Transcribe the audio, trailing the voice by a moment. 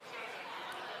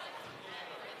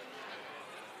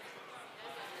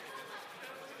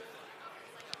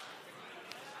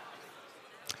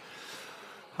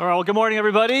All right, well, good morning,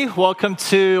 everybody. Welcome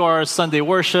to our Sunday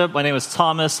worship. My name is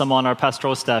Thomas. I'm on our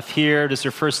pastoral staff here. This is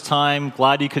your first time.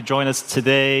 Glad you could join us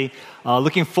today.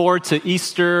 Looking forward to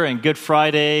Easter and Good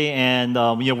Friday. And,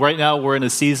 right now we're in a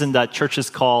season that churches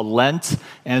call Lent.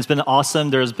 And it's been awesome.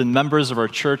 There's been members of our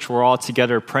church. We're all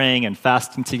together praying and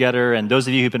fasting together. And those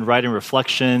of you who've been writing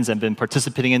reflections and been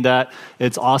participating in that,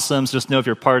 it's awesome. So just know if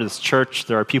you're part of this church,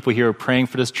 there are people here praying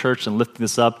for this church and lifting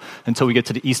this up until we get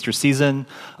to the Easter season.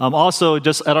 Also,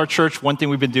 just at our church, one thing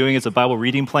we've been doing is a Bible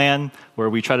reading plan where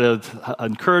we try to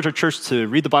encourage our church to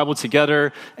read the Bible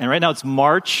together. And right now it's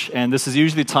March, and this is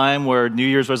usually the time where New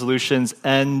Year's resolutions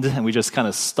end, and we just kind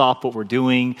of stop what we're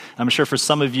doing. I'm sure for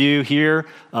some of you here,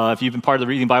 if you've been part of the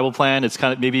reading Bible plan,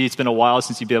 maybe it's been a while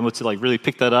since you've been able to really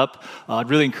pick that up. I'd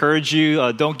really encourage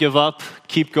you, don't give up,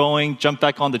 keep going, jump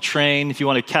back on the train. If you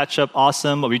want to catch up,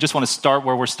 awesome. But we just want to start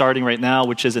where we're starting right now,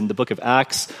 which is in the book of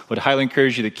Acts. Would highly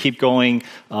encourage you to keep going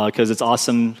because it's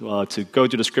awesome to go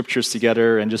through the scriptures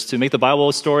together and just to make the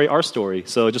Bible story our story.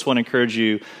 So I just want to encourage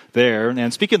you there.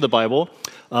 And speaking of the Bible,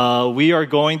 we are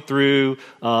going through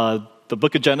the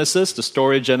book of Genesis, the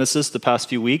story of Genesis, the past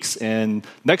few weeks. And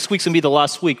next week's going to be the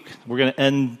last week. We're going to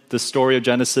end the story of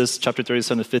Genesis, chapter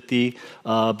 37 to 50.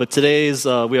 But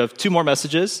we have two more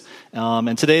messages.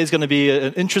 And today is going to be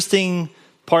an interesting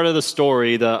part of the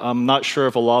story that I'm not sure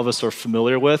if a lot of us are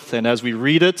familiar with. And as we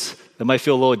read it, it might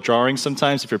feel a little jarring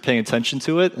sometimes if you're paying attention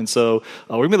to it. And so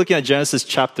we're going to be looking at Genesis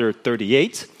chapter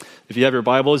 38. If you have your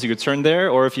Bibles, you could turn there,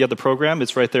 or if you have the program,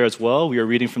 it's right there as well. We are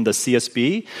reading from the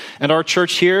CSB. And our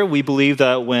church here, we believe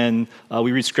that when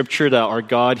we read Scripture, that our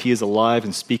God, He is alive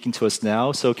and speaking to us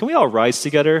now. So can we all rise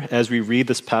together as we read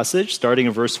this passage, starting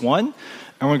in verse 1, and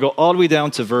we're going to go all the way down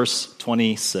to verse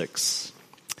 26.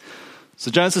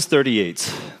 So Genesis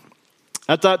 38.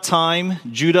 At that time,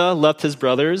 Judah left his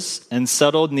brothers and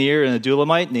settled near an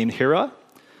Adulamite named Hira.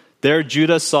 There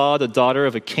Judah saw the daughter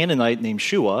of a Canaanite named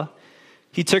Shua.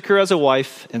 He took her as a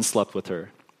wife and slept with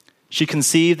her. She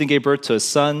conceived and gave birth to a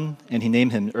son, and he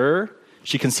named him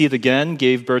She conceived again,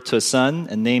 gave birth to a son,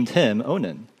 and named him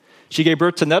Onan. She gave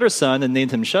birth to another son and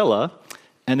named him Shelah,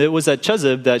 and it was at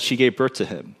Chezib that she gave birth to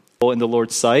him. In the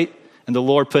Lord's sight, and the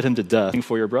Lord put him to death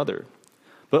for your brother.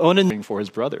 But Onan for his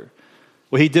brother.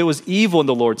 What he did was evil in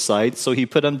the Lord's sight, so he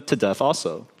put him to death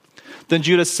also. Then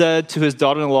Judah said to his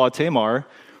daughter-in-law Tamar,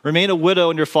 "Remain a widow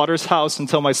in your father's house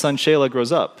until my son Shelah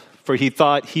grows up." For he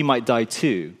thought he might die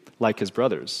too, like his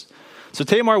brothers. So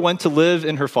Tamar went to live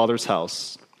in her father's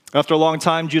house. After a long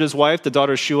time, Judah's wife, the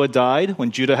daughter of Shua, died. When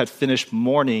Judah had finished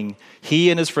mourning, he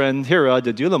and his friend Hira,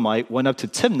 the Adulamite, went up to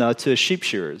Timnah to his sheep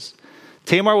shearers.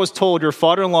 Tamar was told, "Your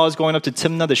father-in-law is going up to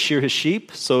Timnah to shear his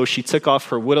sheep." So she took off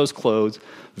her widow's clothes,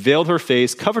 veiled her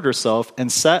face, covered herself,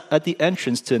 and sat at the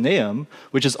entrance to Naim,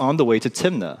 which is on the way to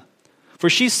Timnah. For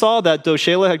she saw that though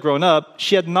Shelah had grown up,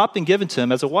 she had not been given to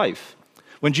him as a wife.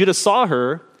 When Judah saw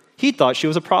her, he thought she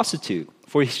was a prostitute,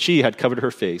 for she had covered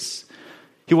her face.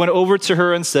 He went over to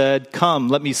her and said, "Come,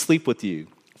 let me sleep with you,"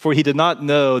 for he did not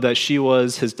know that she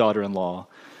was his daughter-in-law.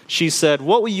 She said,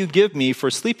 "What will you give me for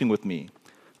sleeping with me?"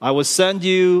 "I will send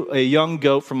you a young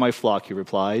goat from my flock," he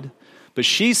replied. But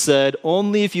she said,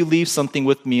 "Only if you leave something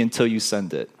with me until you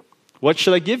send it." "What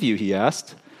should I give you?" he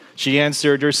asked. She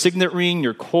answered, "Your signet ring,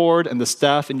 your cord, and the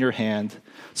staff in your hand."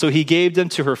 So he gave them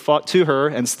to her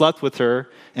and slept with her,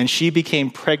 and she became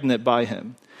pregnant by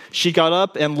him. She got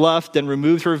up and left and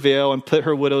removed her veil and put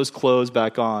her widow's clothes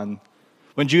back on.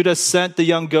 When Judah sent the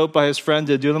young goat by his friend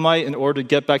the Adulamite in order to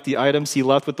get back the items he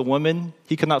left with the woman,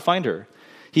 he could not find her.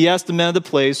 He asked the men of the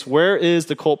place, "Where is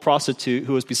the cult prostitute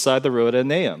who was beside the road at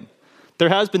Naim?" "There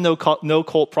has been no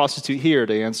cult prostitute here,"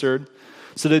 they answered.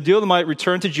 So the Adulamite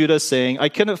returned to Judah, saying, "I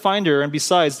couldn't find her, and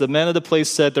besides, the men of the place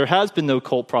said, 'There has been no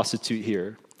cult prostitute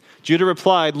here.'" Judah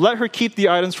replied, "Let her keep the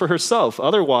items for herself,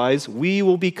 otherwise we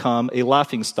will become a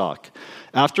laughingstock.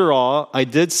 After all, I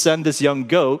did send this young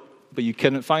goat, but you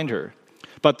couldn't find her."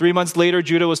 About 3 months later,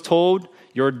 Judah was told,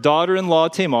 "Your daughter-in-law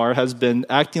Tamar has been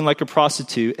acting like a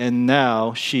prostitute, and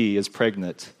now she is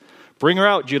pregnant." "Bring her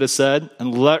out," Judah said,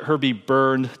 "and let her be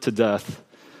burned to death."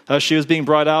 As she was being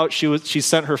brought out, she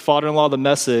sent her father-in-law the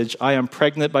message, "I am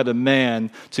pregnant by the man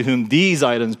to whom these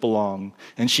items belong."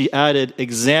 And she added,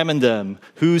 "Examine them.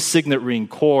 Whose signet ring,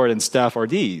 cord, and staff are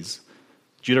these?"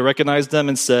 Judah recognized them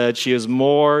and said, "She is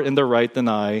more in the right than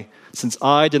I, since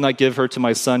I did not give her to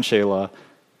my son Shelah,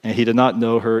 and he did not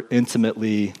know her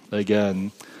intimately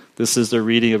again." This is the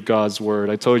reading of God's word.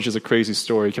 I told you it's a crazy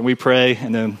story. Can we pray?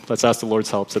 And then let's ask the Lord's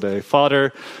help today.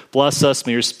 Father, bless us.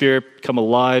 May your spirit come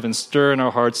alive and stir in our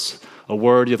hearts a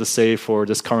word you have to say for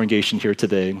this congregation here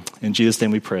today. In Jesus' name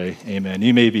we pray. Amen.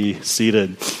 You may be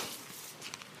seated.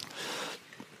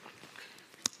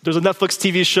 There's a Netflix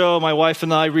TV show my wife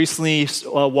and I recently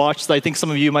watched that I think some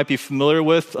of you might be familiar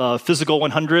with, Physical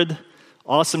 100.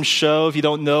 Awesome show. If you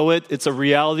don't know it, it's a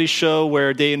reality show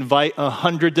where they invite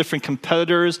 100 different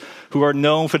competitors who are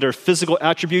known for their physical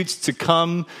attributes to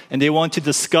come, and they want to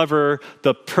discover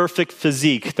the perfect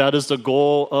physique. That is the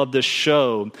goal of the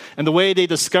show. And the way they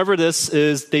discover this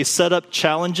is they set up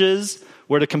challenges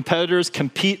where the competitors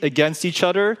compete against each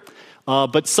other.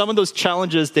 But some of those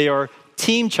challenges, they are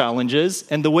team challenges,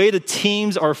 and the way the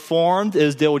teams are formed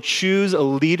is they will choose a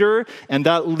leader, and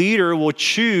that leader will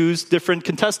choose different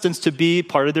contestants to be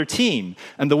part of their team.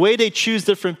 And the way they choose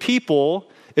different people,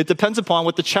 it depends upon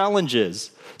what the challenge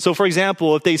is. So for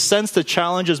example, if they sense the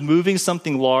challenge is moving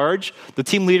something large, the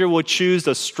team leader will choose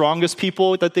the strongest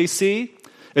people that they see.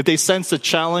 If they sense the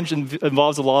challenge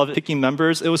involves a lot of picking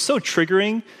members, it was so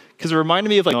triggering because it reminded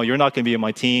me of like, no, you're not going to be in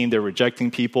my team. They're rejecting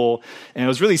people, and it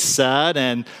was really sad.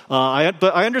 And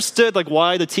but I understood like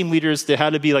why the team leaders, they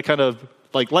had to be like kind of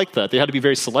like that. They had to be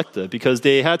very selective because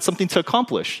they had something to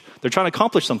accomplish. They're trying to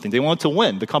accomplish something. They wanted to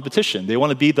win the competition. They want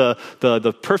to be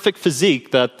the perfect physique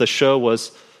that the show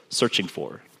was searching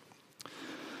for.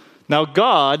 Now,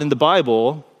 God in the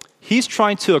Bible, He's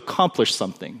trying to accomplish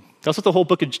something. That's what the whole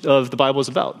book of the Bible is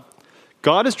about.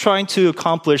 God is trying to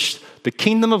accomplish the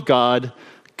kingdom of God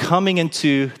coming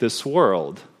into this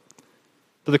world.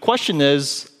 But the question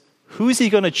is, who is He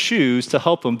going to choose to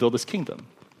help Him build His kingdom?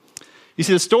 You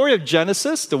see, the story of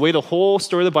Genesis, the way the whole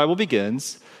story of the Bible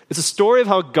begins, is a story of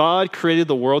how God created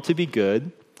the world to be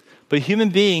good, but human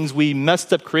beings, we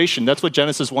messed up creation. That's what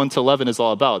Genesis 1-11 is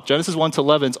all about. Genesis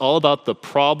 1-11 is all about the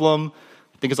problem,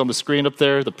 I think it's on the screen up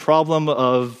there, the problem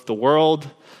of the world.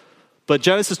 But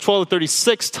Genesis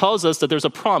 12-36 tells us that there's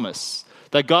a promise,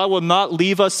 that God will not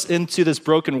leave us into this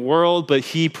broken world, but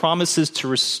He promises to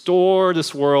restore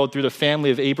this world through the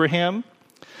family of Abraham.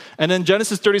 And then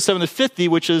Genesis 37-50,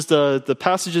 which is the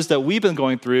passages that we've been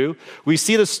going through, we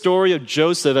see the story of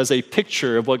Joseph as a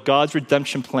picture of what God's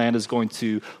redemption plan is going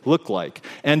to look like.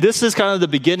 And this is kind of the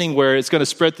beginning where it's going to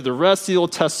spread through the rest of the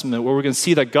Old Testament, where we're going to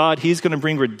see that God, He's going to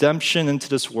bring redemption into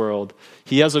this world.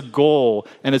 He has a goal,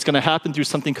 and it's going to happen through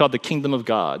something called the kingdom of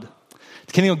God.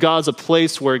 The kingdom of God is a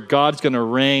place where God's going to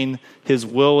reign, His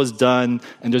will is done,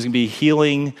 and there's going to be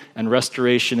healing and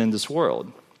restoration in this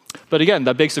world. But again,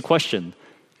 that begs the question,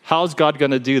 how's God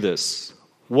going to do this?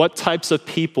 What types of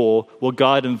people will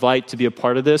God invite to be a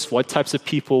part of this? What types of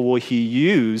people will He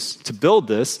use to build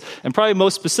this? And probably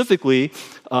most specifically,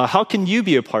 how can you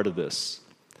be a part of this?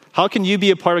 How can you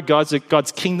be a part of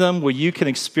God's kingdom where you can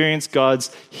experience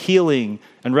God's healing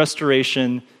and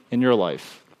restoration in your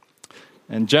life?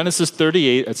 And Genesis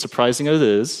 38, as surprising as it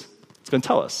is, it's going to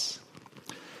tell us.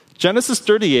 Genesis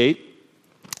 38,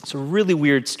 it's a really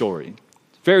weird story.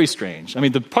 Very strange. I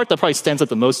mean, the part that probably stands out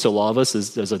the most to a lot of us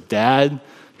is there's a dad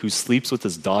who sleeps with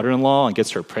his daughter-in-law and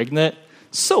gets her pregnant.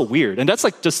 So weird. And that's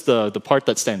like just the part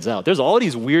that stands out. There's all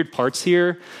these weird parts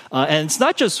here. And it's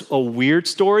not just a weird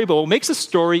story, but what makes the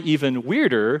story even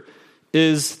weirder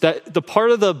is that the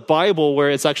part of the Bible where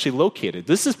it's actually located.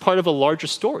 This is part of a larger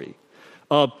story.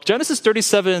 Genesis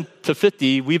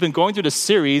 37-50, we've been going through this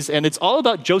series, and it's all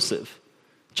about Joseph.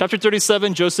 Chapter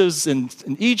 37, Joseph's in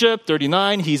Egypt.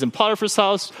 39, he's in Potiphar's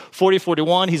house.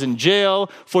 40-41, he's in jail.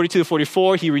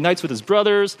 42-44, he reunites with his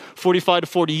brothers.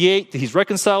 45-48, he's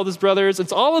reconciled with his brothers.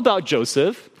 It's all about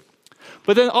Joseph.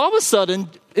 But then all of a sudden,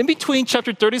 in between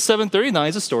chapter 37-39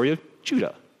 is the story of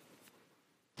Judah.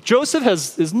 Joseph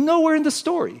is nowhere in the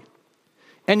story.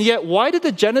 And yet, why did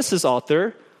the Genesis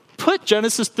author put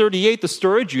Genesis 38, the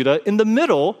story of Judah, in the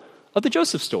middle of the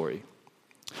Joseph story?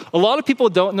 A lot of people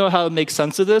don't know how to make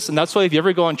sense of this, and that's why if you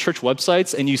ever go on church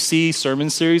websites and you see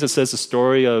sermon series that says the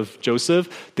story of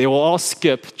Joseph, they will all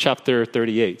skip chapter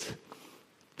 38.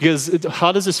 Because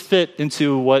how does this fit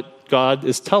into what God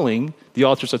is telling, the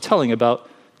authors are telling about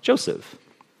Joseph?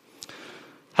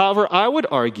 However, I would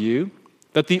argue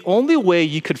that the only way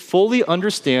you could fully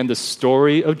understand the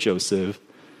story of Joseph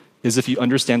is if you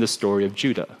understand the story of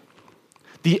Judah.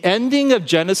 The ending of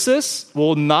Genesis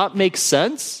will not make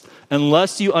sense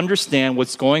unless you understand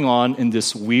what's going on in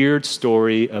this weird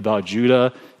story about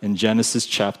Judah in Genesis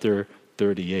chapter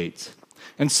 38.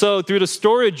 And so through the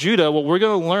story of Judah, what we're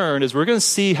going to learn is we're going to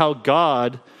see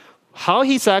how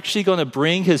He's actually going to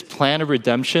bring His plan of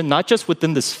redemption, not just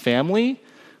within this family,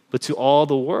 but to all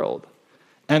the world.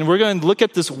 And we're going to look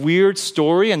at this weird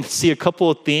story and see a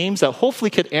couple of themes that hopefully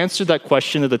could answer that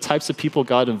question of the types of people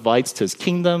God invites to His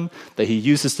kingdom, that He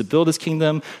uses to build His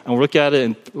kingdom. And we'll look at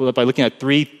it by looking at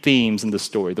three themes in the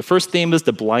story. The first theme is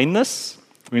the blindness.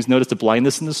 We notice the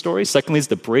blindness in the story. Secondly is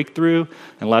the breakthrough.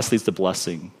 And lastly is the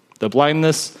blessing. The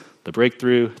blindness, the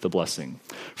breakthrough, the blessing.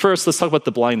 First, let's talk about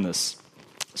the blindness.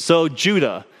 So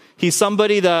Judah, he's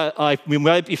somebody that we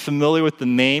might be familiar with the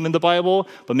name in the Bible,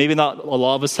 but maybe not a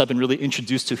lot of us have been really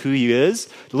introduced to who he is.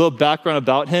 A little background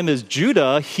about him is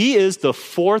Judah, he is the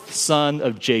fourth son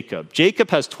of Jacob. Jacob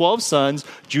has 12 sons.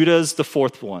 Judah is the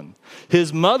fourth one.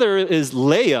 His mother is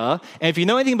Leah, and if you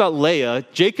know anything about Leah,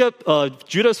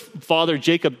 Judah's father,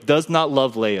 Jacob, does not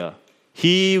love Leah.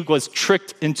 He was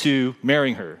tricked into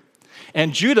marrying her.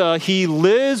 And Judah, he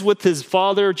lives with his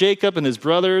father, Jacob, and his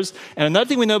brothers. And another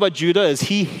thing we know about Judah is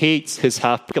he hates his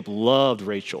half. Jacob loved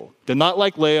Rachel. Did not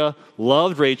like Leah,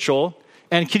 loved Rachel.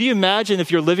 And can you imagine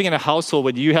if you're living in a household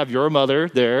where you have your mother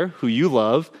there who you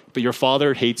love, but your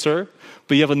father hates her,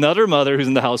 but you have another mother who's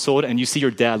in the household and you see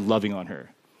your dad loving on her?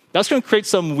 That's going to create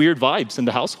some weird vibes in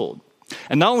the household.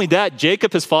 And not only that,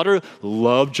 Jacob, his father,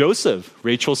 loved Joseph,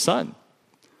 Rachel's son.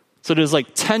 So there's like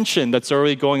tension that's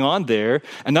already going on there.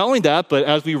 And not only that, but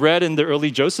as we read in the early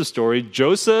Joseph story,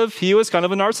 Joseph, he was kind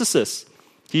of a narcissist.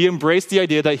 He embraced the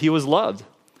idea that he was loved.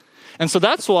 And so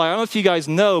that's why, I don't know if you guys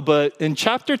know, but in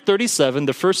chapter 37,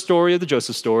 the first story of the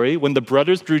Joseph story, when the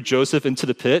brothers drew Joseph into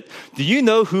the pit, do you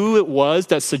know who it was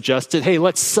that suggested, hey,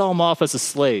 let's sell him off as a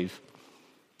slave?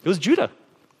 It was Judah.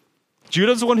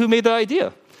 Judah's the one who made that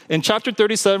idea. In chapter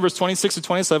 37, verse 26 to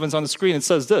 27 is on the screen. It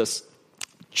says this.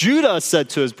 Judah said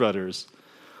to his brothers,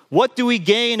 "What do we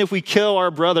gain if we kill our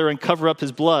brother and cover up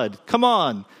his blood? Come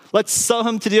on, let's sell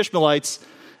him to the Ishmaelites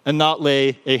and not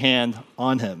lay a hand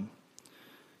on him."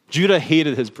 Judah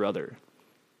hated his brother.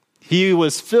 He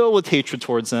was filled with hatred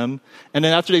towards him. And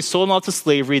then after they sold him off to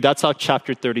slavery, that's how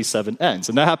chapter 37 ends.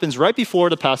 And that happens right before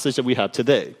the passage that we have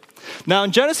today. Now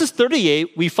in Genesis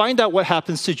 38, we find out what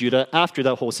happens to Judah after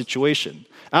that whole situation.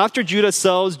 After Judah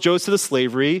sells Joseph to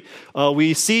slavery,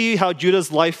 we see how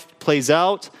Judah's life plays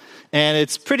out, and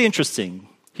it's pretty interesting.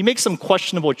 He makes some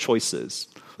questionable choices.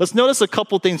 Let's notice a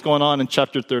couple things going on in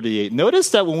chapter 38. Notice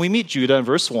that when we meet Judah in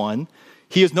verse 1,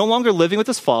 he is no longer living with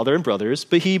his father and brothers,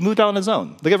 but he moved out on his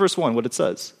own. Look at verse 1, what it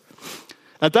says.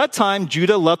 At that time,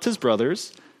 Judah left his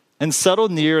brothers and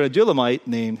settled near an Adulamite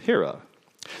named Hira.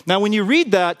 Now, when you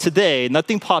read that today,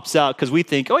 nothing pops out because we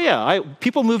think,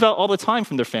 people move out all the time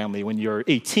from their family. When you're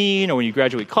 18 or when you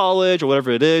graduate college or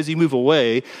whatever it is, you move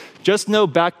away. Just know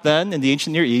back then in the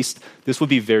ancient Near East, this would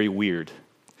be very weird.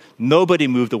 Nobody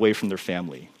moved away from their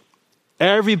family.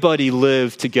 Everybody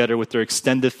lived together with their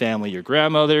extended family. Your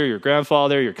grandmother, your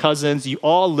grandfather, your cousins, you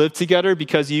all lived together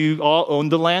because you all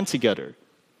owned the land together.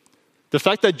 The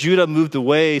fact that Judah moved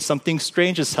away, something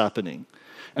strange is happening.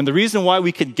 And the reason why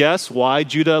we could guess why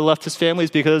Judah left his family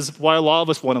is because why a lot of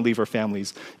us want to leave our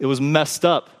families. It was messed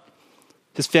up.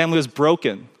 His family was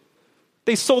broken.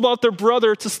 They sold out their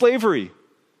brother to slavery.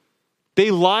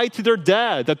 They lied to their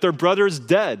dad that their brother is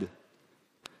dead.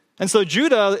 And so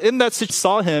Judah, in that situation,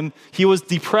 saw him, he was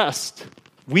depressed,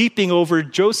 weeping over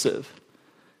Joseph.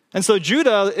 And so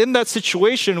Judah, in that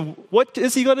situation, what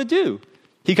is he going to do?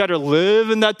 He got to live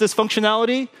in that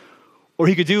dysfunctionality, or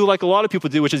he could do like a lot of people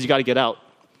do, which is you got to get out.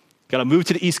 Got to move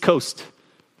to the East Coast,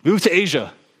 move to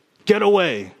Asia, get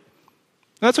away. And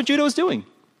that's what Judah was doing.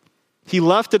 He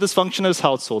left the dysfunction of his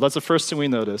household. That's the first thing we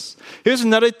notice. Here's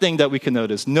another thing that we can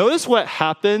notice. Notice what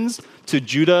happens to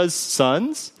Judah's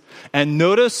sons, and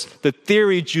notice the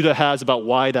theory Judah has about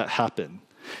why that happened.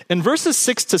 In verses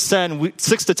 6 to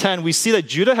 10, we see that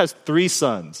Judah has 3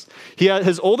 sons.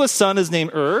 His oldest son is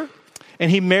named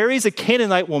and he marries a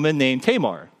Canaanite woman named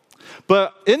Tamar.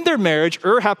 But in their marriage,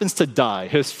 happens to die.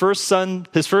 His first son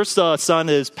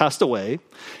is passed away.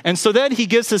 And so then he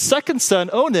gives his second son,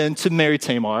 Onan, to marry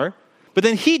Tamar. But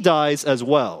then he dies as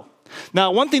well.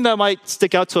 Now, one thing that might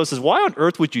stick out to us is why on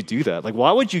earth would you do that? Like,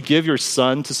 why would you give your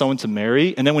son to someone to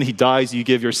marry, and then when he dies, you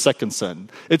give your second son?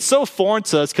 It's so foreign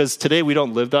to us because today we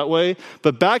don't live that way.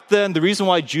 But back then, the reason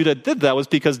why Judah did that was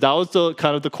because that was the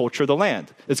kind of the culture of the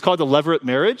land. It's called the levirate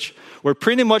marriage, where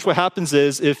pretty much what happens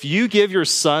is if you give your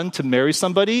son to marry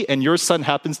somebody and your son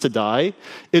happens to die,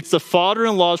 it's the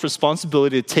father-in-law's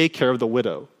responsibility to take care of the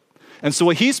widow. And so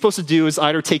what he's supposed to do is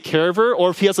either take care of her,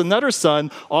 or if he has another son,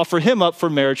 offer him up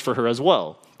for marriage for her as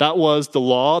well. That was the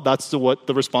law. That's what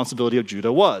the responsibility of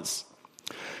Judah was.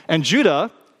 And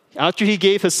Judah, after he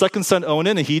gave his second son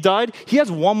Onan and he died, he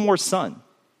has one more son.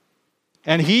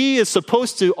 And he is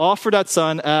supposed to offer that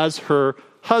son as her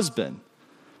husband.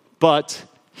 But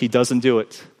he doesn't do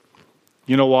it.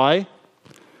 You know why?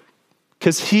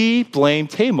 Because he blamed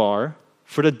Tamar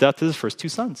for the death of his first 2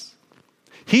 sons.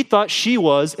 He thought she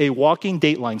was a walking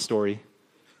Dateline story.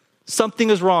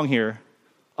 Something is wrong here.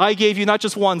 I gave you not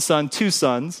just 1 son, 2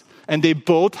 sons, and they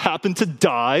both happened to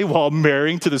die while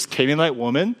marrying to this Canaanite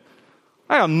woman.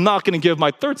 I am not going to give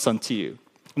my 3rd son to you.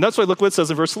 And that's why look what it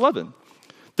says in verse 11.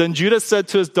 Then Judah said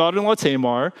to his daughter-in-law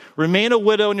Tamar, remain a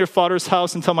widow in your father's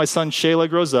house until my son Shelah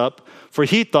grows up, for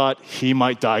he thought he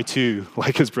might die too,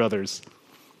 like his brothers.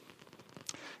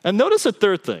 And notice a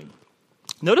third thing.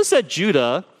 Notice that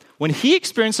Judah, when he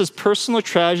experiences personal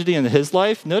tragedy in his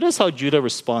life, notice how Judah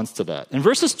responds to that. In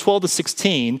verses 12 to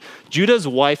 16, Judah's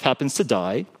wife happens to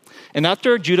die. And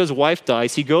after Judah's wife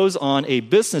dies, he goes on a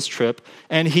business trip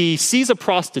and he sees a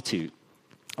prostitute.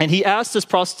 And he asks this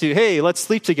prostitute, hey, let's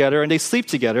sleep together. And they sleep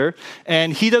together.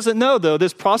 And he doesn't know, though,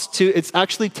 this prostitute, it's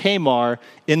actually Tamar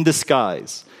in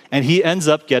disguise. And he ends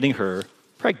up getting her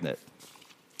pregnant.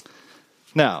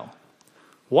 Now,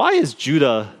 why is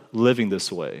Judah living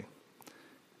this way?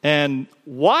 And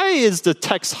why is the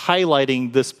text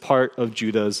highlighting this part of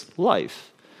Judah's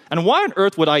life? And why on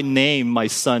earth would I name my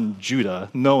son Judah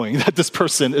knowing that this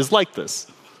person is like this?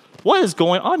 What is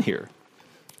going on here?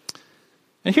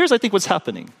 And here's, I think, what's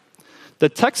happening. The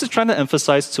text is trying to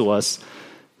emphasize to us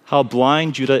how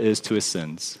blind Judah is to his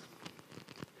sins.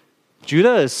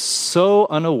 Judah is so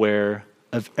unaware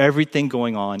of everything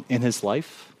going on in his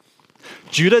life.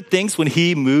 Judah thinks when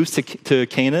he moves to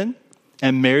Canaan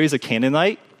and marries a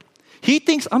Canaanite, he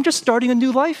thinks, I'm just starting a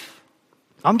new life.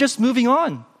 I'm just moving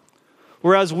on.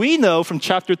 Whereas we know from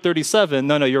chapter 37,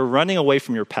 no, you're running away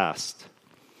from your past.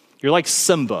 You're like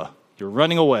Simba. You're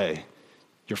running away.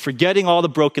 You're forgetting all the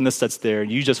brokenness that's there, and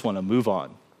you just want to move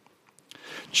on.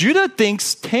 Judah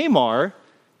thinks Tamar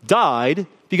died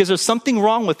because there's something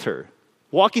wrong with her.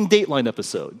 Walking Dateline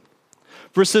episode.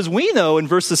 Versus we know in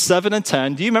verses 7 and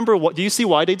 10, do you see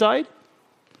why they died?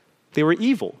 They were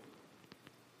evil.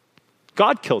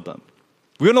 God killed them.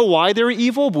 We don't know why they were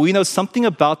evil, but we know something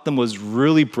about them was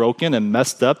really broken and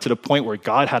messed up to the point where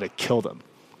God had to kill them.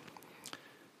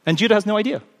 And Judah has no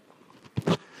idea.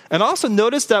 And also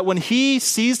notice that when he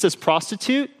sees this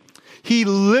prostitute, he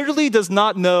literally does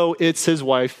not know it's his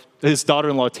wife, his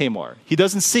daughter-in-law Tamar. He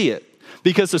doesn't see it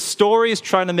because the story is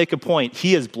trying to make a point.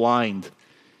 He is blind.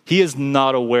 He is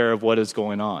not aware of what is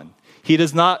going on. He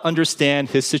does not understand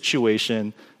his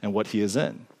situation and what he is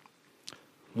in.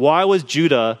 Why was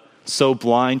Judah so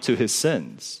blind to his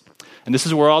sins? And this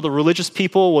is where all the religious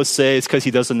people will say it's because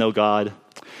he doesn't know God.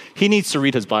 He needs to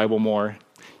read his Bible more.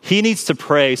 He needs to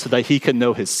pray so that he can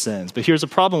know his sins. But here's a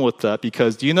problem with that,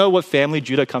 because do you know what family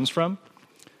Judah comes from?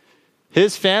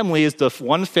 His family is the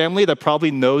one family that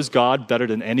probably knows God better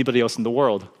than anybody else in the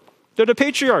world. They're the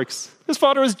patriarchs. His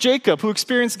father is Jacob, who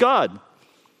experienced God.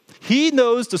 He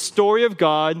knows the story of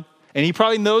God, and he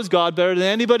probably knows God better than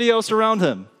anybody else around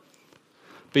him.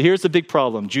 But here's the big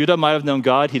problem. Judah might have known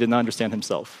God. He did not understand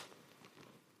himself.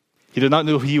 He did not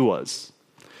know who he was.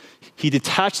 He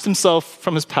detached himself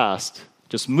from his past.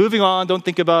 Just moving on, don't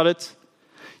think about it.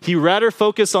 He rather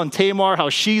focused on Tamar, how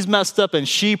she's messed up and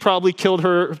she probably killed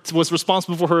her, was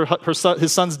responsible for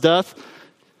his son's death.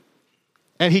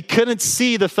 And he couldn't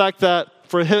see the fact that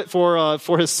for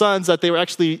his sons that they were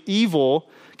actually evil,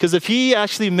 because if he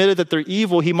actually admitted that they're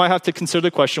evil, he might have to consider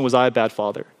the question, was I a bad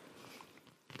father?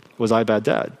 Was I a bad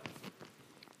dad?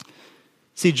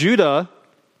 See, Judah,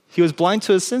 he was blind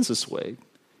to his sins this way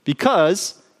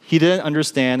because he didn't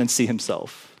understand and see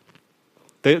himself.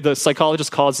 The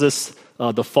psychologist calls this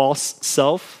the false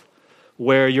self,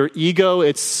 where your ego,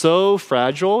 it's so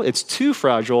fragile, it's too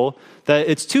fragile, that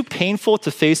it's too painful to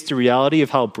face the reality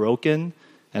of how broken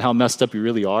and how messed up you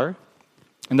really are.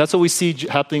 And that's what we see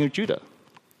happening with Judah.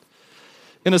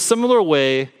 In a similar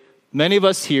way, many of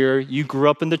us here, you grew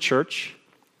up in the church,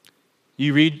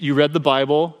 you read the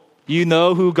Bible, you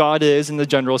know who God is in the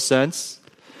general sense,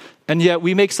 and yet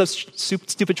we make such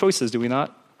stupid choices, do we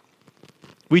not?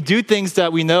 We do things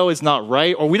that we know is not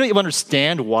right, or we don't even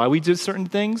understand why we do certain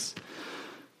things.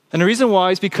 And the reason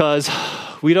why is because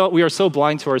we are so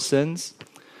blind to our sins,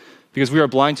 because we are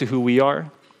blind to who we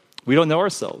are. We don't know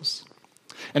ourselves.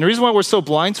 And the reason why we're so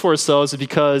blind to ourselves is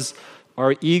because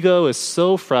our ego is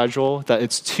so fragile that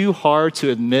it's too hard to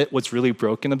admit what's really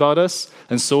broken about us.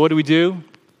 And so what do?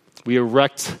 We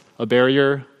erect a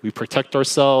barrier, we protect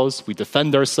ourselves, we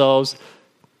defend ourselves.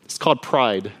 It's called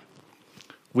pride.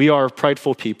 We are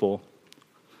prideful people.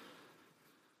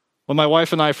 When my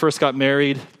wife and I first got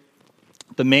married,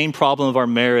 the main problem of our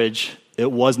marriage, it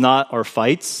was not our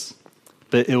fights,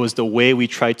 but it was the way we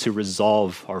tried to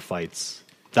resolve our fights.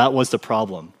 That was the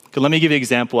problem. Let me give you an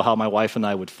example of how my wife and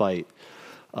I would fight.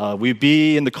 We'd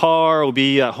be in the car, we'd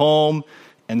be at home,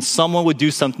 and someone would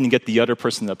do something to get the other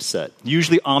person upset.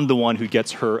 Usually I'm the one who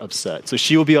gets her upset. So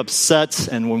she will be upset,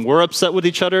 and when we're upset with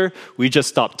each other, we just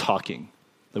stop talking.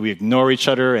 We ignore each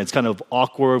other, and it's kind of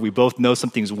awkward. We both know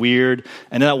something's weird.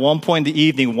 And then at one point in the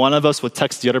evening, one of us would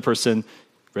text the other person,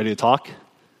 ready to talk?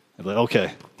 And be like,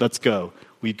 okay, let's go.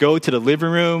 we go to the living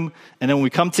room, and then when we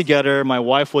come together, my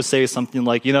wife will say something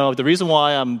like, the reason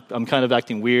why I'm kind of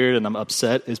acting weird and I'm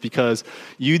upset is because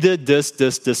you did this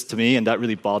to me, and that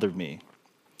really bothered me.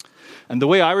 And the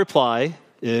way I reply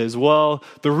is, well,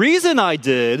 the reason I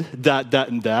did that,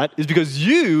 and that is because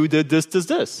you did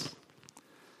this.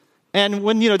 And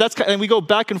when, and we go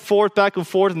back and forth,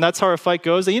 and that's how our fight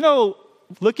goes. And,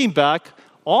 looking back,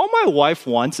 all my wife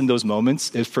wants in those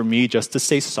moments is for me just to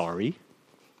say sorry.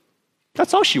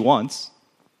 That's all she wants.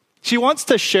 She wants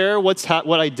to share what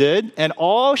I did, and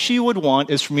all she would want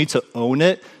is for me to own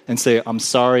it and say, I'm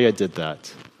sorry I did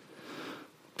that.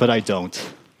 But I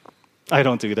don't. I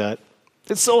don't do that.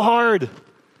 It's so hard.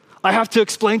 I have to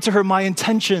explain to her my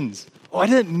intentions. Oh, I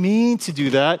didn't mean to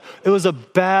do that. It was a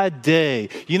bad day.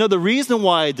 The reason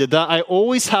why I did that, I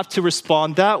always have to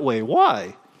respond that way.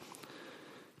 Why?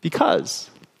 Because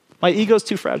my ego's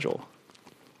too fragile.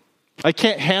 I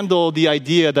can't handle the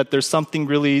idea that there's something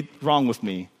really wrong with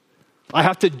me. I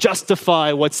have to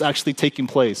justify what's actually taking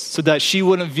place so that she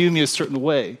wouldn't view me a certain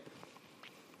way. And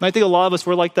I think a lot of us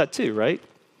were like that too, right?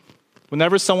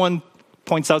 Whenever someone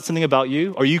points out something about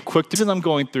you, are you quick to say, I'm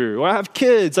going through? Or I have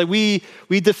kids. We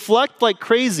deflect like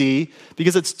crazy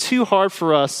because it's too hard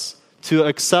for us to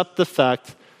accept the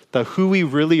fact that who we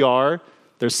really are,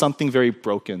 there's something very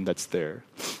broken that's there.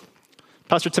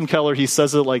 Pastor Tim Keller, he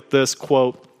says it like this,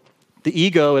 quote, "The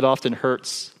ego, it often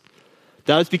hurts.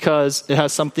 That is because it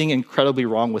has something incredibly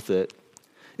wrong with it.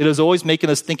 It is always making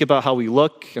us think about how we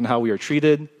look and how we are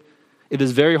treated. It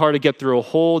is very hard to get through a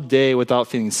whole day without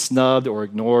feeling snubbed or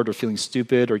ignored or feeling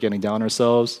stupid or getting down on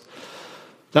ourselves.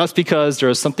 That's because there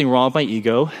is something wrong with my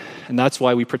ego, and that's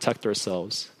why we protect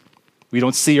ourselves. We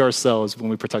don't see ourselves when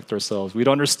we protect ourselves. We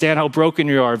don't understand how broken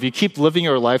you are. If you keep living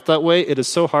your life that way, it is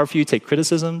so hard for you to take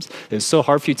criticisms. It is so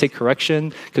hard for you to take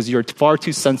correction because you're far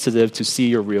too sensitive to see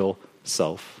your real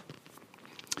self."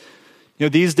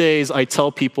 These days, I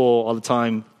tell people all the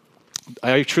time,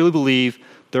 I truly believe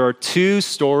there are two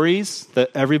stories that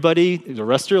everybody, the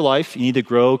rest of your life, you need to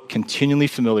grow continually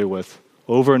familiar with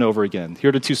over and over again. Here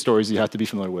are the two stories you have to be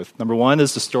familiar with. Number one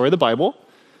is the story of the Bible.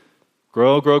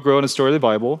 Grow in the story of the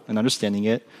Bible and understanding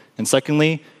it. And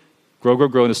secondly, grow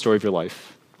in the story of your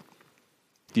life.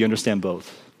 Do you understand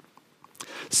both?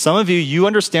 Some of you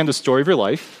understand the story of your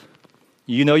life.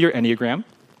 You know your Enneagram.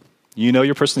 You know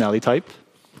your personality type.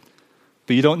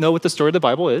 But you don't know what the story of the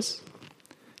Bible is.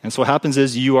 And so what happens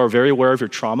is you are very aware of your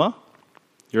trauma.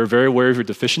 You're very aware of your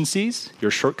deficiencies,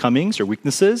 your shortcomings, your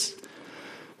weaknesses,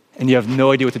 and you have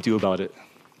no idea what to do about it.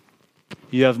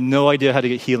 You have no idea how to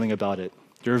get healing about it.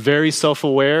 You're very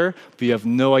self-aware, but you have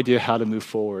no idea how to move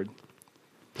forward.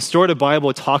 The story of the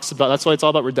Bible talks about, that's why it's all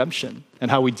about redemption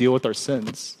and how we deal with our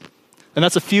sins. And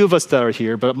that's a few of us that are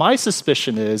here, but my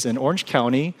suspicion is in Orange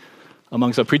County,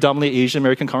 amongst a predominantly Asian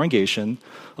American congregation,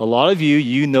 a lot of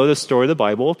you know the story of the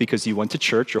Bible because you went to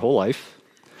church your whole life,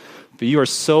 but you are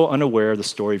so unaware of the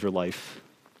story of your life.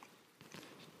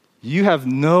 You have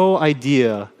no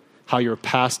idea how your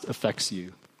past affects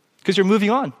you because you're moving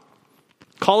on.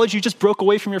 College, you just broke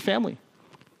away from your family.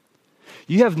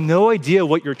 You have no idea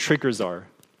what your triggers are.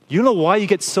 You don't know why you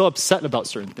get so upset about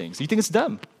certain things. You think it's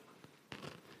them.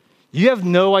 You have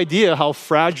no idea how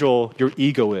fragile your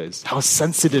ego is, how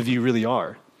sensitive you really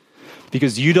are,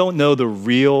 because you don't know the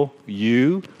real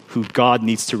you who God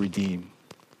needs to redeem.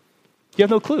 You have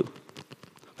no clue.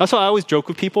 That's why I always joke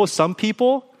with people. Some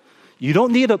people, you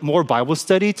don't need a more Bible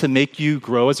study to make you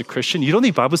grow as a Christian. You don't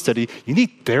need Bible study. You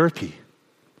need therapy.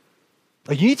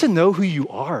 You need to know who you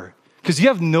are because you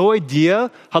have no idea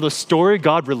how the story of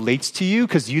God relates to you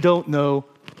because you don't know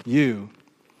you.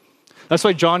 That's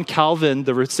why John Calvin,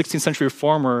 the 16th century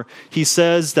reformer, he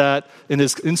says that in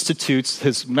his Institutes,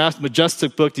 his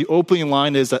majestic book, the opening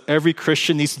line is that every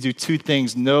Christian needs to do two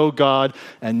things, know God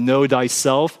and know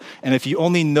thyself. And if you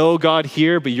only know God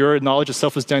here, but your knowledge of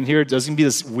self is down here, there's going to be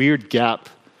this weird gap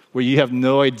where you have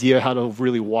no idea how to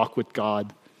really walk with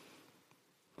God.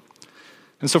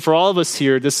 And so for all of us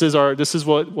here, this is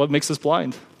what makes us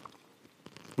blind.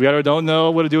 We either don't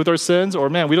know what to do with our sins, or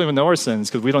man, we don't even know our sins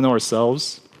because we don't know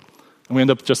ourselves. And we end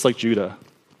up just like Judah.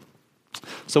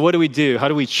 So what do we do? How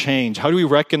do we change? How do we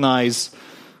recognize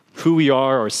who we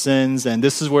are, our sins? And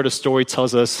this is where the story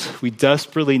tells us we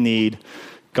desperately need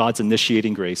God's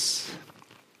initiating grace.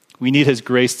 We need his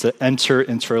grace to enter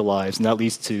into our lives, and that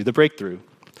leads to the breakthrough.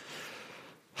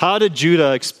 How did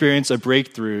Judah experience a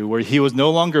breakthrough where he was no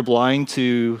longer blind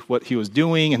to what he was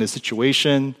doing and his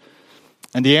situation?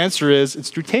 And the answer is, it's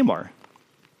through Tamar,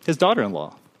 his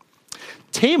daughter-in-law.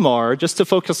 Tamar, just to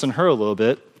focus on her a little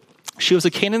bit, she was a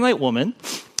Canaanite woman,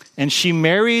 and she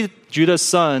married Judah's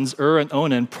sons, and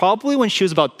Onan, probably when she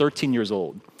was about 13 years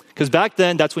old. Because back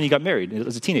then, that's when you got married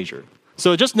as a teenager.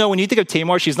 So just know when you think of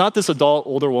Tamar, she's not this adult,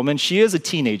 older woman. She is a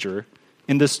teenager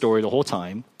in this story the whole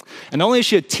time. And not only is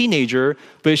she a teenager,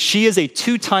 but she is a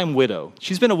 2-time widow.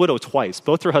 She's been a widow twice.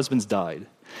 Both her husbands died.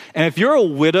 And if you're a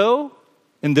widow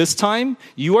in this time,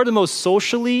 you are the most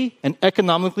socially and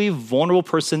economically vulnerable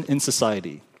person in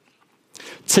society.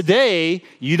 Today,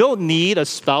 you don't need a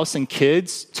spouse and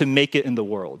kids to make it in the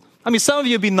world. I mean, some of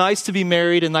you, it'd be nice to be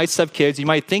married and nice to have kids. You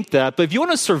might think that. But if you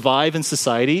want to survive in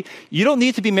society, you don't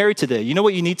need to be married today. You know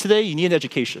what you need today? You need an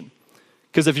education.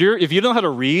 Because if you don't know how to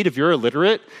read, if you're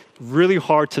illiterate, really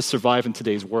hard to survive in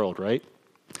today's world, right?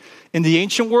 In the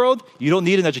ancient world, you don't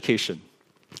need an education.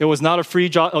 It was not a free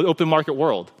job, open market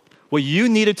world. What you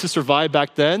needed to survive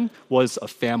back then was a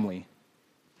family.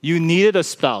 You needed a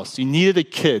spouse. You needed a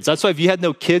kids. That's why if you had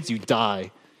no kids, you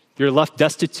die. You're left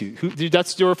destitute.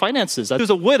 That's your finances. She was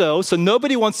a widow, so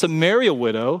nobody wants to marry a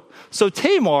widow. So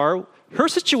Tamar, her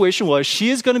situation was she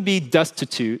is going to be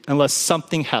destitute unless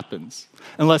something happens,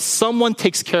 unless someone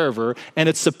takes care of her, and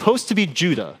it's supposed to be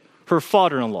Judah, her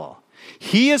father-in-law.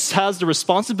 He has the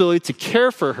responsibility to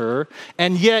care for her,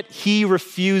 and yet he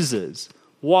refuses.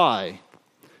 Why?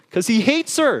 Because he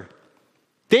hates her.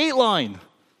 Dateline.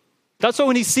 That's why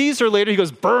when he sees her later, he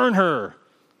goes, burn her.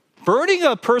 Burning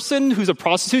a person who's a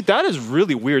prostitute, that is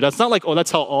really weird. That's not like, oh,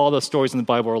 that's how all the stories in the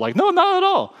Bible are like. No, not at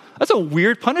all. That's a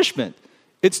weird punishment.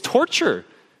 It's torture.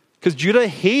 Because Judah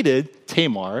hated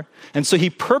Tamar, and so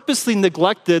he purposely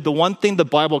neglected the one thing the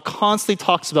Bible constantly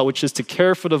talks about, which is to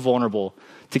care for the vulnerable,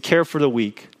 to care for the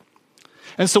weak.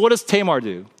 And so what does Tamar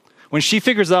do? When she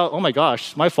figures out, oh my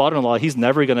gosh, my father-in-law, he's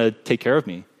never going to take care of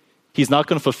me. He's not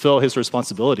going to fulfill his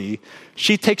responsibility.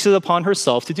 She takes it upon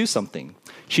herself to do something.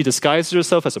 She disguises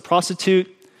herself as a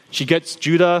prostitute. She gets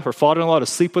Judah, her father-in-law, to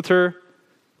sleep with her.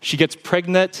 She gets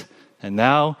pregnant, and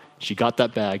now she got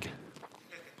that bag.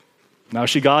 Now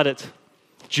she got it.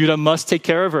 Judah must take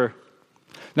care of her.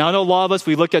 Now, I know a lot of us,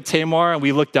 we look at Tamar and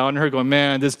we look down on her going,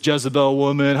 man, this Jezebel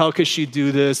woman, how could she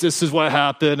do this? This is what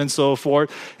happened and so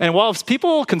forth. And while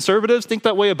people, conservatives, think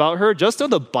that way about her, just know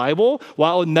the Bible,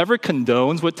 while it never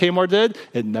condones what Tamar did,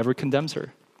 it never condemns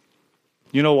her.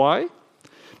 You know why?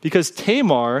 Because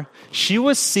Tamar, she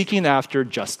was seeking after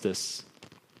justice.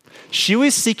 She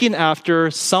was seeking after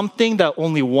something that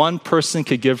only one person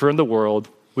could give her in the world,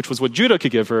 which was what Judah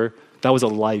could give her. That was a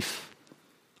life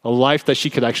that she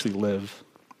could actually live.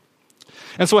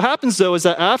 And so what happens, though, is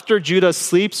that after Judah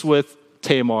sleeps with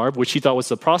Tamar, which he thought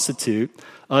was a prostitute,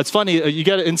 it's funny, you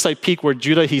get an inside peek where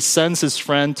Judah, he sends his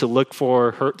friend to look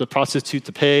for her, the prostitute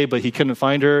to pay, but he couldn't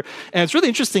find her. And it's really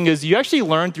interesting is you actually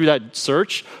learn through that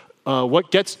search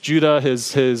what gets Judah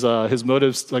his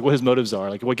motives, like what his motives are,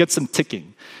 like what gets him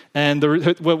ticking. And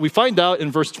what we find out in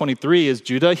verse 23 is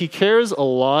Judah, he cares a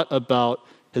lot about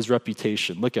his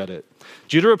reputation. Look at it.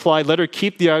 Judah replied, let her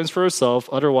keep the items for herself,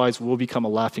 otherwise we'll become a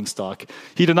laughingstock.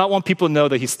 He did not want people to know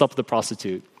that he slept with a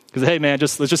prostitute. Because, hey man,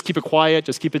 let's just keep it quiet,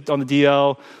 just keep it on the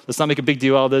DL. Let's not make a big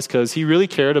deal out of this, because he really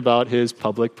cared about his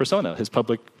public persona,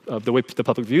 the way the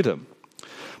public viewed him.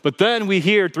 But then we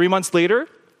hear 3 months later,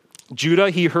 Judah,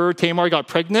 he heard Tamar got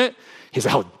pregnant. He's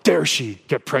like, how dare she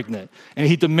get pregnant? And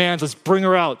he demands, let's bring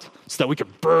her out so that we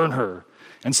can burn her.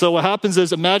 And so what happens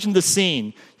is, imagine the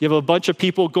scene. You have a bunch of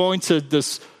people going to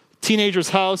this teenager's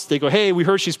house. They go, hey, we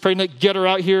heard she's pregnant. Get her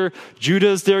out here.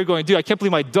 Judah's there going, dude, I can't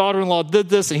believe my daughter-in-law did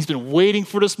this. And he's been waiting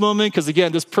for this moment because,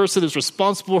 again, this person is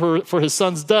responsible for his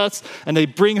son's deaths. And they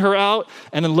bring her out.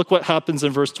 And then look what happens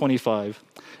in verse 25.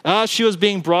 As she was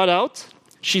being brought out,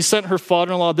 she sent her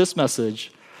father-in-law this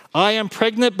message. I am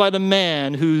pregnant by the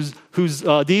man whose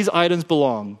these items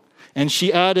belong. And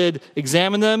she added,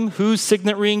 examine them. Whose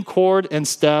signet ring, cord, and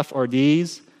staff are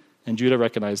these? And Judah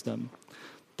recognized them.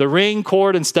 The ring,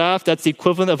 cord, and staff, that's the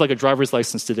equivalent of like a driver's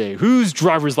license today. Whose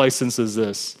driver's license is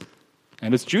this?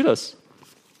 And it's Judah's.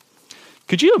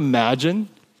 Could you imagine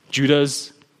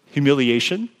Judah's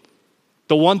humiliation?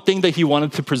 The one thing that he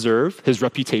wanted to preserve, his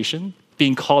reputation,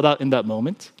 being called out in that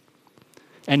moment.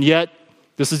 And yet,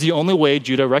 this is the only way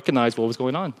Judah recognized what was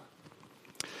going on.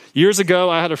 Years ago,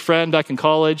 I had a friend back in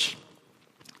college.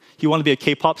 He wanted to be a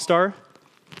K-pop star.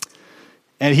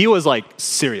 And he was like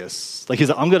serious. Like he's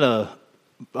like,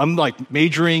 I'm like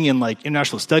majoring in like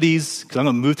international studies because I'm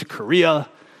gonna move to Korea.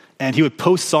 And he would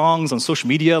post songs on social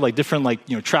media, like different like,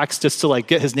 tracks just to like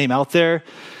get his name out there.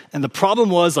 And the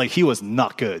problem was like he was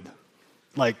not good.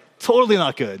 Like totally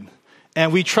not good.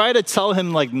 And we try to tell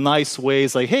him like nice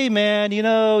ways, like, hey man,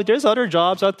 there's other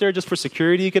jobs out there just for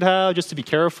security you could have, just to be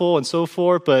careful and so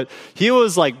forth. But he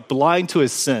was like blind to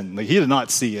his sin. Like he did not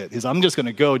see it. He's, I'm just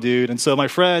gonna go, dude. And so my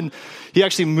friend, he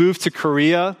actually moved to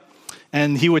Korea.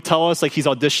 And he would tell us like he's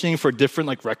auditioning for different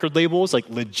like record labels, like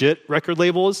legit record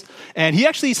labels. And he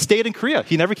actually stayed in Korea.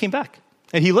 He never came back.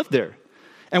 And he lived there.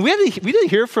 And we didn't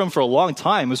hear from him for a long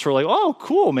time. It was for like, oh,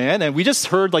 cool, man. And we just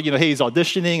heard like, hey, he's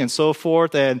auditioning and so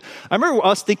forth. And I remember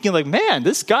us thinking like, man,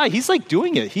 this guy, he's like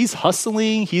doing it. He's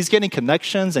hustling, he's getting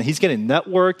connections, and he's getting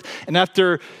networked. And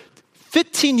after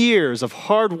 15 years of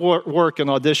hard work and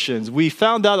auditions, we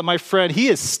found out that my friend, he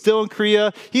is still in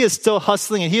Korea, he is still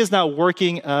hustling, and he is now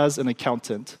working as an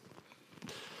accountant.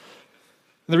 And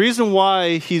the reason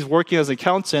why he's working as an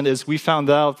accountant is we found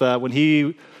out that when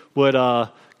he would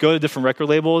go to different record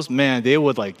labels, man, they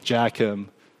would like jack him.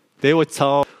 They would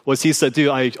tell he said, dude,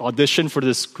 I auditioned for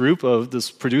this group of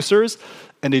this producers,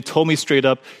 and they told me straight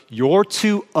up, you're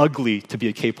too ugly to be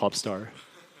a K-pop star.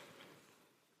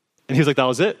 And he was like, that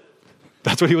was it.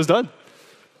 That's what he was done.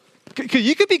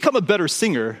 You could become a better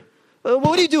singer.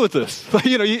 What do you do with this?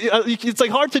 It's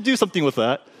like hard to do something with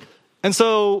that. And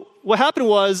so what happened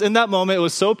was, in that moment, it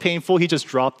was so painful, he just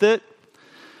dropped it.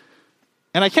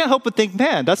 And I can't help but think,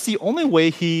 man, that's the only way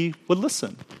he would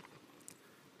listen.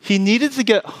 He needed to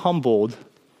get humbled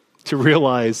to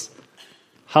realize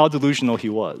how delusional he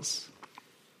was.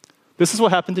 This is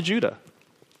what happened to Judah.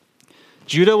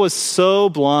 Judah was so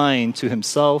blind to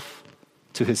himself,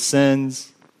 to his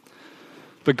sins,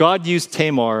 but God used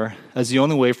Tamar as the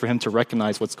only way for him to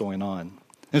recognize what's going on.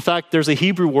 In fact, there's a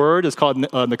Hebrew word, it's called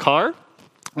nakar,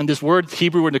 and this word,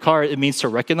 Hebrew word nakar, it means to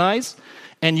recognize.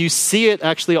 And you see it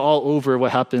actually all over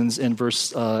what happens in verse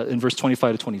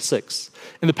 25 to 26.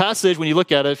 In the passage, when you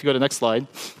look at it, if you go to the next slide,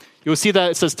 you'll see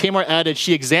that it says Tamar added,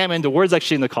 she examined, the word's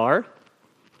actually in the car,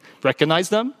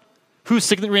 recognized them. Whose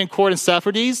signet ring, cord, and staff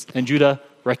are these? And Judah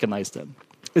recognized them.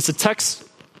 It's a text,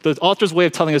 the author's way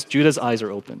of telling us Judah's eyes are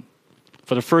open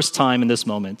for the first time in this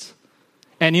moment.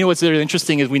 And you know what's really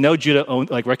interesting is we know Judah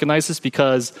recognized this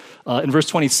because in verse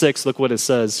 26, look what it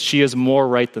says. She is more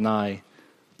right than I,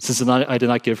 since I did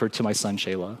not give her to my son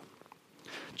Shelah.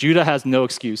 Judah has no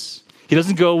excuse. He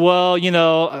doesn't go, well,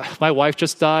 my wife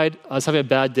just died. I was having a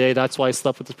bad day. That's why I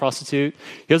slept with this prostitute.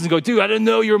 He doesn't go, dude, I didn't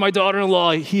know you were my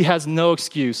daughter-in-law. He has no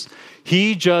excuse.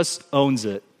 He just owns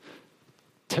it.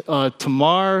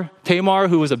 Tamar,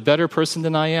 who was a better person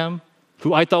than I am,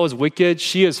 who I thought was wicked,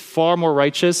 she is far more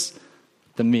righteous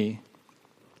than me.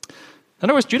 In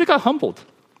other words, Judah got humbled.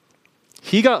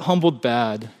 He got humbled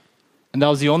bad, and that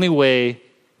was the only way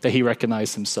that he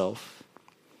recognized himself.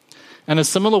 And in a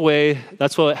similar way,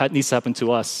 that's what needs to happen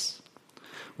to us.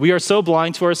 We are so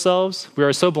blind to ourselves. We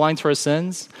are so blind to our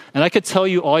sins. And I could tell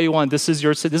you all you want, this is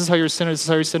your sin, this is how you're a sinner, this is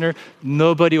how you're a sinner.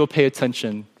 Nobody will pay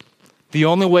attention. The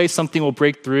only way something will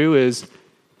break through is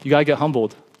you got to get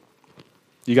humbled.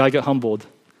 You got to get humbled.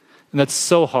 And that's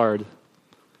so hard.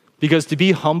 Because to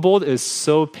be humbled is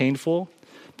so painful.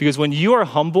 Because when you are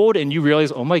humbled and you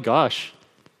realize, oh my gosh,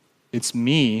 it's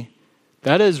me,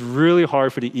 that is really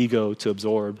hard for the ego to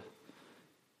absorb.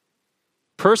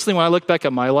 Personally, when I look back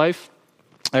at my life,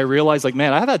 I realize I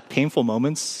have had painful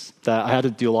moments that I had to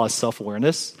do a lot of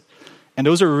self-awareness. And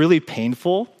those are really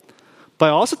painful. But I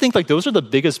also think those are the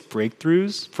biggest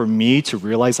breakthroughs for me to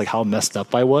realize how messed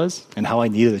up I was and how I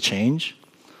needed to change.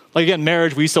 Again,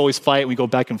 marriage, we used to always fight and we go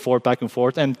back and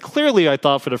forth. And clearly I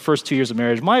thought for the first 2 years of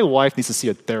marriage, my wife needs to see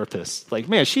a therapist.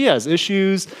 She has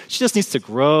issues. She just needs to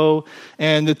grow.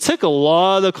 And it took a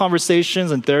lot of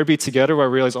conversations and therapy together where I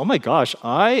realized, oh my gosh,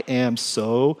 I am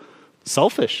so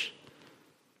selfish.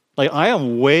 I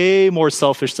am way more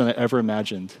selfish than I ever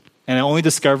imagined. And I only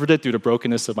discovered it through the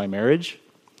brokenness of my marriage.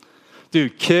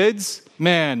 Dude, kids,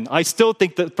 man, I still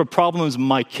think that the problem is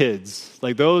my kids.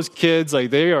 Those kids,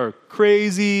 they are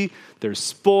crazy. They're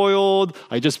spoiled.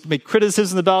 I just make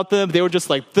criticisms about them. They were just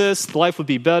like this. Life would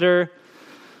be better.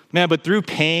 Man, but through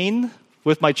pain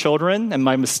with my children and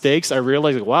my mistakes, I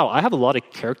realized, wow, I have a lot of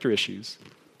character issues.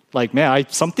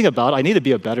 Something about it, I need to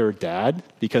be a better dad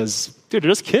because, dude,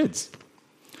 they're just kids.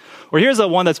 Or here's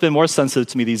one that's been more sensitive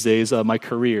to me these days, my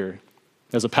career.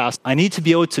 As a pastor, I need to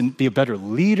be able to be a better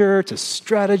leader, to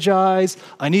strategize.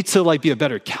 I need to be a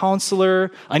better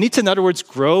counselor. I need to, in other words,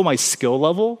 grow my skill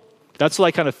level. That's what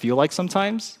I kind of feel like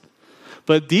sometimes.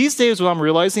 But these days, what I'm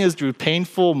realizing is through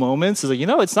painful moments is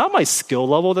it's not my skill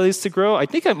level that needs to grow. I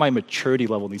think my maturity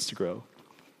level needs to grow.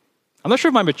 I'm not sure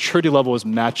if my maturity level is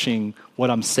matching what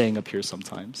I'm saying up here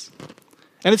sometimes.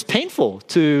 And it's painful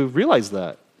to realize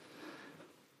that.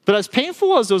 But as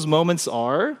painful as those moments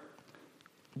are,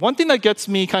 one thing that gets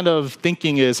me kind of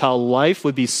thinking is how life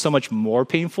would be so much more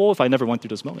painful if I never went through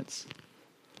those moments.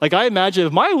 I imagine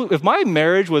if my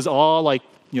marriage was all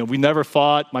we never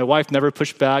fought, my wife never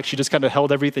pushed back, she just kind of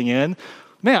held everything in,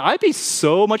 man, I'd be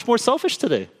so much more selfish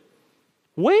today.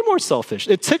 Way more selfish.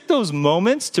 It took those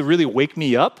moments to really wake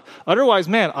me up. Otherwise,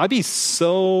 man, I'd be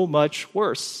so much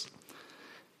worse.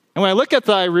 And when I look at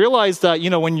that, I realize that,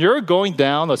 when you're going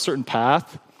down a certain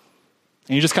path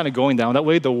and you're just kind of going down that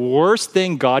way, the worst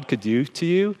thing God could do to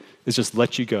you is just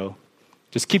let you go.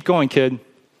 Just keep going, kid.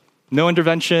 No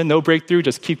intervention, no breakthrough,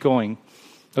 just keep going.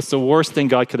 That's the worst thing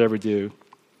God could ever do.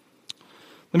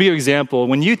 Let me give you an example.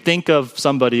 When you think of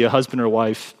somebody, a husband or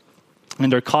wife,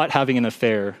 and they're caught having an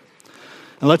affair,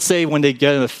 and let's say when they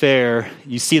get an affair,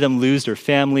 you see them lose their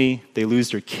family, they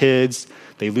lose their kids,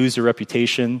 they lose their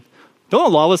reputation. Don't a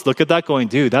lot of us look at that going,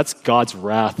 dude, that's God's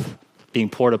wrath being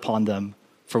poured upon them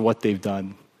for what they've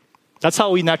done. That's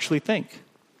how we naturally think.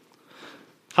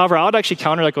 However, I would actually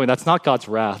counter that going, that's not God's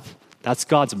wrath, that's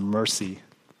God's mercy.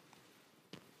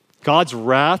 God's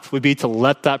wrath would be to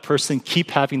let that person keep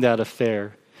having that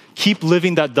affair, keep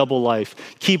living that double life,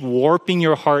 keep warping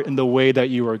your heart in the way that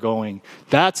you are going.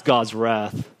 That's God's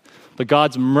wrath. But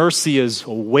God's mercy is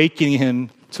awakening him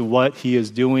to what he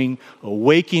is doing,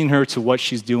 awakening her to what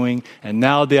she's doing, and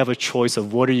now they have a choice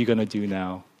of what are you going to do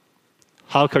now?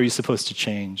 How are you supposed to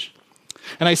change?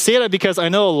 And I say that because I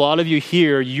know a lot of you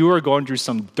here, you are going through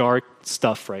some dark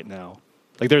stuff right now.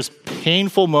 Like there's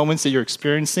painful moments that you're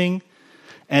experiencing,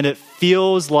 and it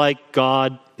feels like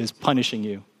God is punishing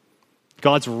you.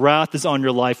 God's wrath is on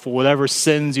your life for whatever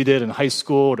sins you did in high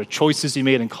school or the choices you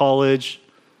made in college.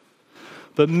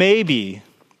 But maybe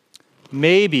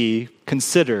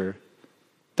consider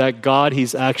that God,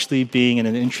 he's actually being in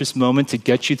an interest moment to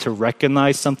get you to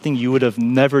recognize something you would have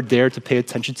never dared to pay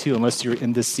attention to unless you're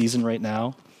in this season right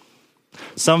now.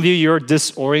 Some of you, you're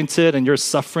disoriented and you're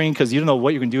suffering because you don't know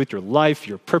what you're going to do with your life.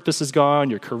 Your purpose is gone,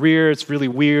 your career, it's really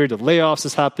weird, the layoffs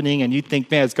is happening, and you think,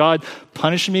 man, is God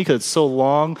punishing me because it's so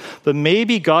long? But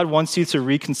maybe God wants you to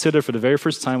reconsider for the very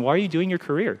first time, why are you doing your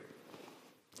career?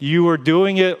 You are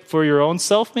doing it for your own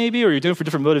self maybe, or you're doing it for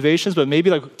different motivations, but maybe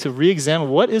like to re-examine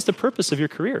what is the purpose of your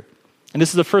career? And this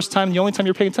is the first time, the only time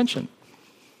you're paying attention.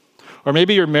 Or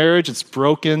maybe your marriage, it's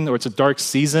broken, or it's a dark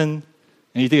season,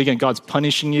 and you think, again, God's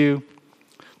punishing you.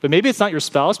 But maybe it's not your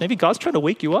spouse. Maybe God's trying to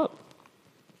wake you up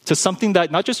to something that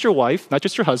not just your wife, not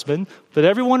just your husband, but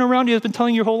everyone around you has been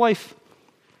telling you your whole life.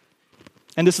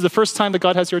 And this is the first time that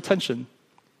God has your attention.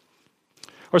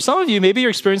 Or some of you, maybe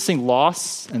you're experiencing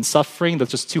loss and suffering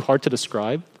that's just too hard to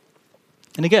describe.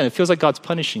 And again, it feels like God's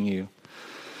punishing you.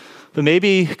 But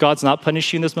maybe God's not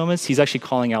punishing you in those moments. He's actually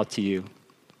calling out to you.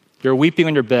 You're weeping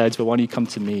on your beds, but why don't you come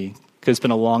to me? Because it's been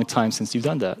a long time since you've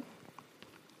done that.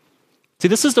 See,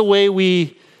 this is the way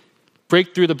we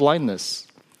break through the blindness.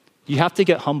 You have to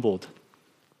get humbled.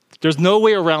 There's no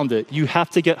way around it. You have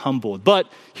to get humbled. But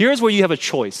here's where you have a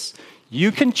choice.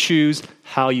 You can choose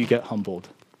how you get humbled.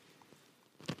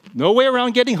 No way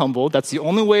around getting humbled. That's the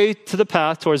only way to the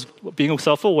path towards being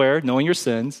self-aware, knowing your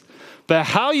sins. But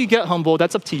how you get humbled,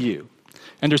 that's up to you.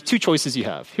 And there's two choices you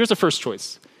have. Here's the first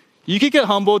choice. You could get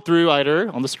humbled through either,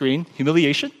 on the screen,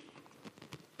 humiliation,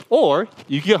 or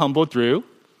you could get humbled through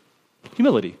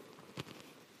humility.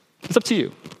 It's up to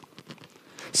you.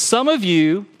 Some of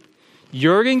you,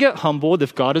 you're going to get humbled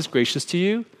if God is gracious to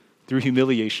you through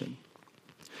humiliation.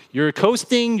 You're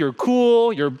coasting, you're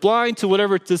cool, you're blind to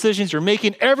whatever decisions you're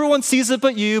making. Everyone sees it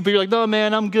but you, but you're like, no,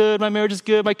 man, I'm good. My marriage is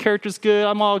good. My character's good.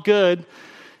 I'm all good.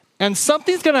 And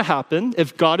something's going to happen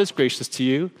if God is gracious to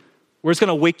you where it's going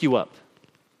to wake you up.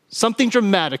 Something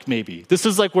dramatic, maybe. This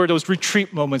is like where those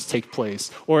retreat moments take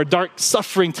place, or a dark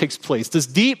suffering takes place, this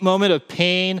deep moment of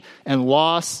pain and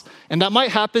loss. And that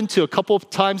might happen to a couple of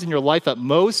times in your life at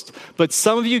most, but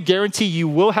some of you guarantee you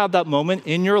will have that moment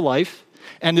in your life,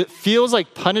 and it feels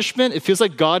like punishment. It feels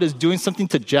like God is doing something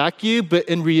to jack you, but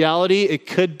in reality, it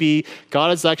could be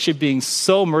God is actually being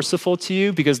so merciful to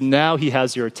you because now he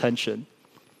has your attention.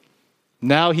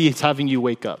 Now he's having you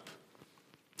wake up.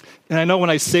 And I know when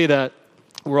I say that,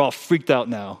 we're all freaked out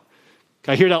now.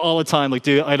 I hear that all the time, like,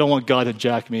 dude, I don't want God to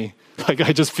jack me. Like,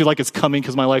 I just feel like it's coming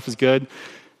because my life is good.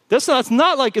 That's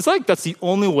not like, it's like that's the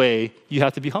only way you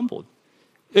have to be humbled.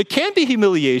 It can be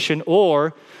humiliation,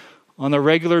 or on a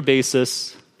regular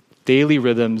basis, daily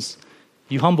rhythms,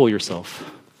 you humble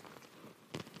yourself.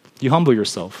 You humble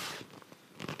yourself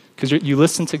because you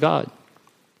listen to God.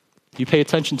 You pay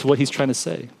attention to what he's trying to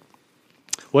say.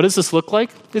 What does this look like?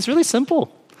 It's really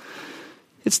simple.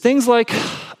 It's things like,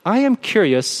 I am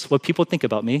curious what people think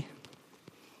about me.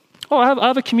 Oh, I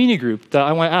have a community group that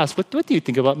I want to ask, what do you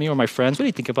think about me, or my friends? What do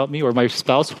you think about me, or my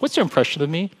spouse? What's your impression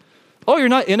of me? Oh, you're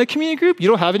not in a community group? You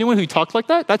don't have anyone who talks like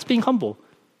that? That's being humble.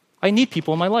 I need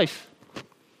people in my life.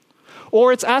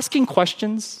 Or it's asking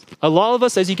questions. A lot of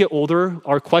us, as you get older,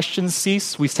 our questions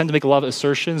cease. We tend to make a lot of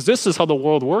assertions. This is how the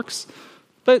world works.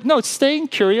 But no, it's staying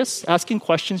curious, asking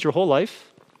questions your whole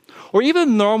life, or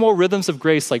even normal rhythms of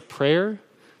grace like prayer.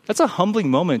 That's a humbling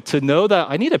moment to know that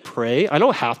I need to pray. I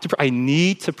don't have to pray. I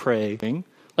need to pray.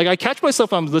 Like I catch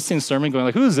myself when I'm listening to a sermon going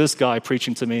like, who is this guy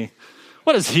preaching to me?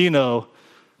 What does he know?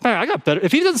 Man, I got better.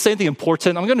 If he doesn't say anything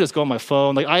important, I'm going to just go on my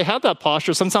phone. Like I have that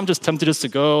posture. Sometimes I'm just tempted just to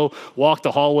go walk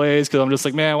the hallways because I'm just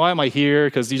like, man, why am I here?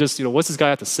 Because what's this guy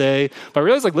have to say? But I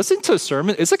realize like listening to a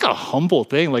sermon, it's like a humble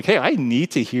thing. Like, hey, I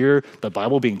need to hear the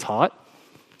Bible being taught.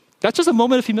 That's just a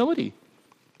moment of humility.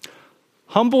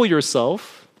 Humble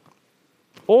yourself,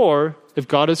 or if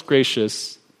God is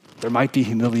gracious, there might be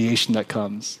humiliation that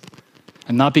comes.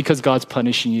 And not because God's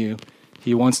punishing you.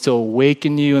 He wants to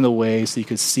awaken you in a way so you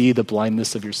could see the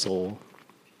blindness of your soul.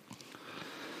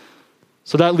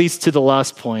 So that leads to the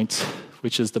last point,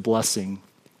 which is the blessing.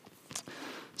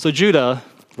 So Judah,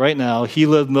 right now, he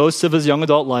lived most of his young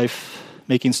adult life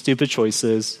making stupid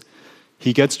choices.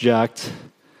 He gets jacked.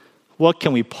 What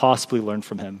can we possibly learn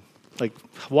from him? Like,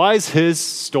 why is his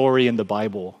story in the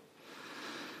Bible?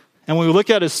 And when we look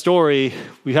at his story,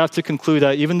 we have to conclude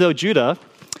that even though Judah,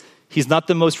 he's not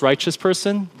the most righteous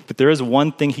person, but there is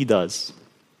one thing he does.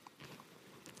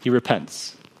 He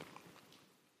repents.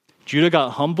 Judah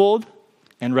got humbled,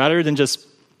 and rather than just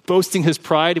boasting his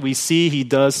pride, we see he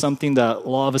does something that a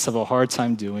lot of us have a hard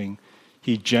time doing.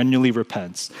 He genuinely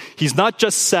repents. He's not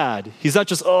just sad. He's not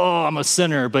just, oh, I'm a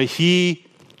sinner, but he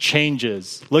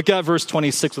changes. Look at verse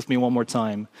 26 with me one more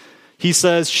time. He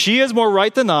says, she is more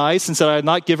right than I, since I did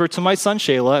not give her to my son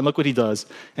Shelah. And look what he does.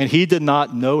 And he did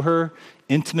not know her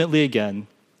intimately again.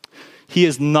 He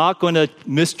is not going to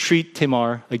mistreat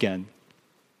Tamar again.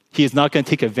 He is not going to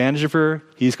take advantage of her.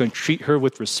 He's going to treat her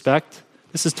with respect.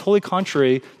 This is totally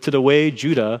contrary to the way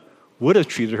Judah would have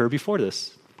treated her before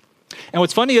this. And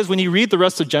what's funny is when you read the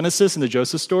rest of Genesis and the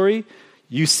Joseph story,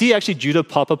 you see actually Judah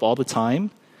pop up all the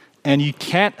time, and you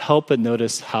can't help but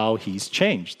notice how he's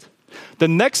changed. The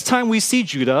next time we see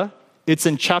Judah, it's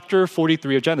in chapter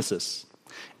 43 of Genesis.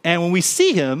 And when we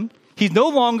see him, he's no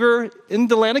longer in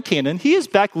the land of Canaan. He is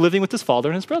back living with his father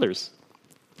and his brothers.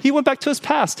 He went back to his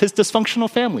past, his dysfunctional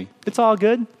family. It's all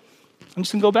good. I'm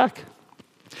just going to go back.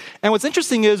 And what's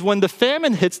interesting is when the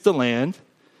famine hits the land,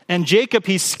 and Jacob,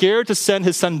 he's scared to send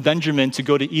his son Benjamin to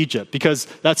go to Egypt because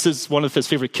that's one of his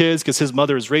favorite kids because his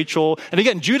mother is Rachel. And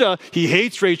again, Judah, he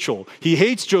hates Rachel. He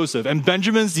hates Joseph. And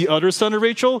Benjamin's the other son of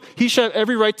Rachel. He should have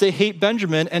every right to hate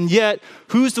Benjamin. And yet,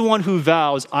 who's the one who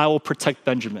vows, I will protect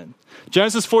Benjamin?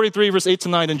 Genesis 43, verse 8 to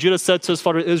 9. And Judah said to his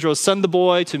father Israel, send the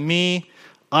boy to me.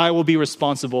 I will be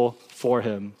responsible for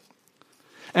him.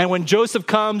 And when Joseph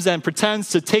comes and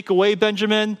pretends to take away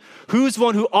Benjamin, who's the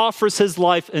one who offers his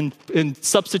life in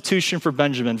substitution for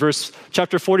Benjamin?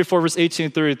 Chapter 44, verse 18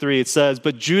 and 33, it says,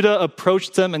 but Judah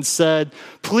approached them and said,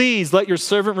 please let your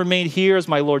servant remain here as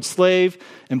my Lord's slave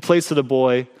in place of the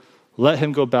boy. Let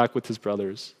him go back with his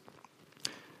brothers.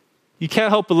 You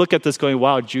can't help but look at this going,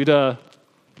 wow, Judah,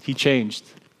 he changed.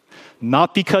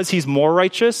 Not because he's more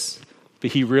righteous,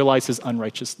 but he realized his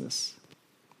unrighteousness.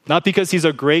 Not because he's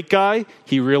a great guy,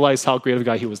 he realized how great of a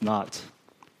guy he was not.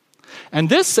 And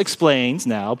this explains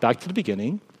now, back to the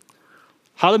beginning,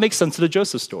 how to make sense of the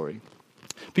Joseph story.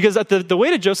 Because the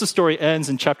way the Joseph story ends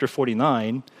in chapter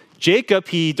 49, Jacob,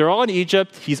 they're all in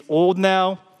Egypt, he's old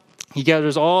now, he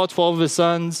gathers all 12 of his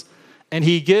sons, and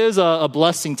he gives a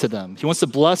blessing to them. He wants to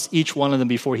bless each one of them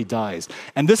before he dies.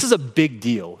 And this is a big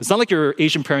deal. It's not like your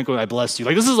Asian parent going, I bless you.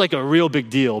 Like, this is like a real big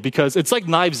deal because it's like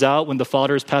Knives Out when the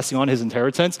father is passing on his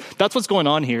inheritance. That's what's going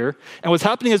on here. And what's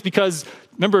happening is because,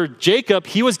 remember, Jacob,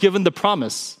 he was given the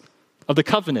promise of the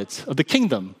covenant, of the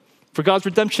kingdom, for God's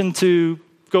redemption to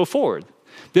go forward.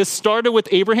 This started with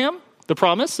Abraham, the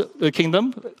promise, the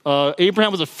kingdom.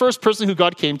 Abraham was the first person who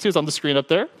God came to. It's on the screen up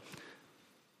there.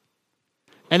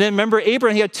 And then remember,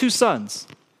 Abraham, he had two sons,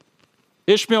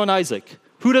 Ishmael and Isaac.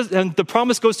 And the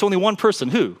promise goes to only one person.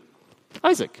 Who?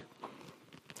 Isaac.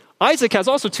 Isaac has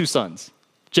also two sons,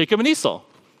 Jacob and Esau.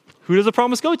 Who does the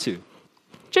promise go to?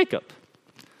 Jacob.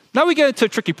 Now we get into a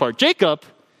tricky part. Jacob,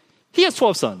 he has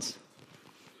 12 sons.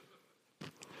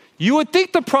 You would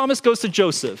think the promise goes to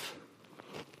Joseph.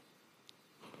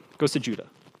 It goes to Judah.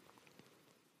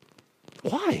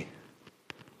 Why?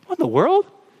 What in the world?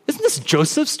 Isn't this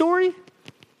Joseph's story?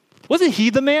 Wasn't he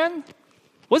the man?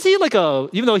 Was he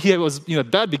even though he was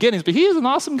bad beginnings, but he is an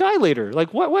awesome guy later.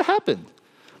 Like, what happened?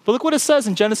 But look what it says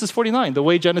in Genesis 49, the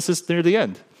way Genesis near the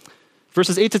end.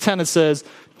 Verses 8 to 10, it says,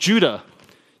 Judah,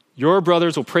 your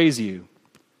brothers will praise you.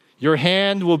 Your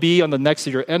hand will be on the necks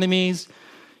of your enemies.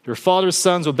 Your father's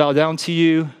sons will bow down to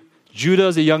you. Judah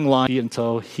is a young lion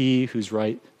until he whose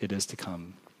right it is to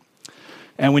come.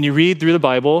 And when you read through the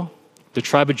Bible, The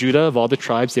tribe of Judah, of all the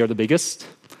tribes, they are the biggest.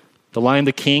 The Lion of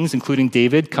the Kings, including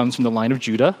David, comes from the line of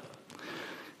Judah.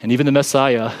 And even the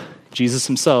Messiah, Jesus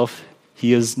himself,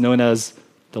 he is known as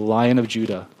the Lion of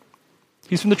Judah.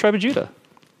 He's from the tribe of Judah.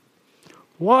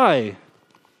 Why?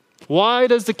 Why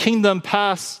does the kingdom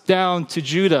pass down to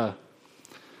Judah?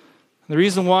 The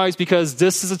reason why is because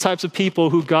this is the types of people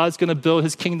who God's going to build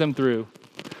his kingdom through.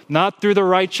 Not through the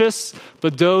righteous,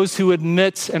 but those who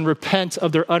admit and repent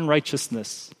of their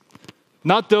unrighteousness.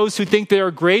 Not those who think they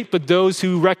are great, but those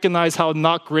who recognize how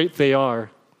not great they are.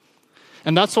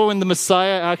 And that's why when the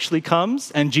Messiah actually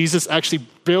comes and Jesus actually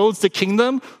builds the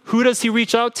kingdom, who does he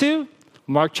reach out to?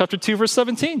 Mark chapter 2, verse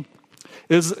 17.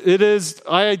 It is,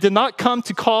 I did not come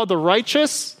to call the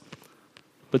righteous,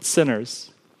 but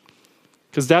sinners.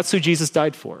 Because that's who Jesus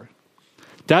died for.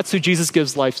 That's who Jesus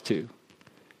gives life to.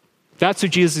 That's who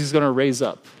Jesus is going to raise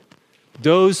up.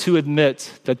 Those who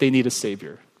admit that they need a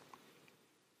Savior.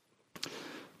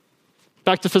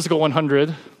 Back to Physical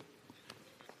 100.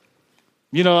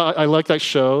 You know, I like that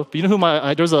show. But you know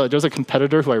who there's a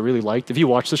competitor who I really liked. If you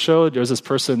watch the show, there's this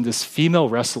person, this female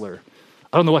wrestler.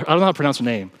 I don't know how to pronounce her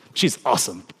name. She's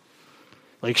awesome.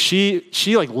 Like she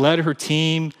led her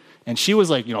team, and she was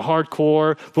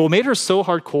hardcore. But what made her so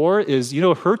hardcore is,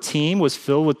 her team was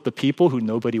filled with the people who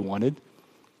nobody wanted.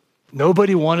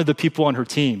 Nobody wanted the people on her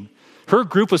team. Her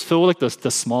group was filled with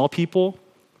the small people.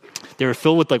 They were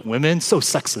filled with women, so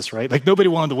sexist, right? Nobody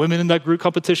wanted the women in that group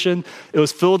competition. It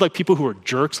was filled with people who were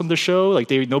jerks on the show.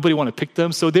 Nobody wanted to pick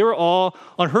them. So they were all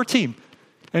on her team,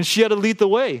 and she had to lead the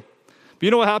way. But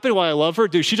you know what happened? Why I love her?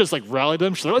 Dude, she just rallied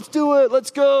them. She's like, let's do it.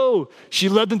 Let's go. She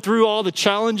led them through all the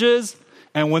challenges.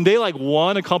 And when they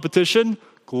won a competition,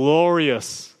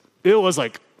 glorious. It was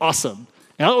awesome.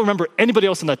 And I don't remember anybody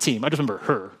else on that team. I just remember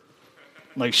her.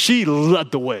 She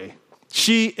led the way.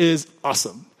 She is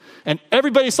awesome. And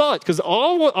everybody saw it because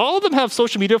all of them have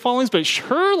social media followings, but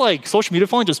her social media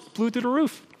following just flew through the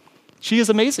roof. She is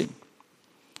amazing.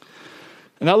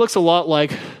 And that looks a lot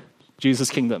like Jesus'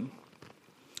 kingdom.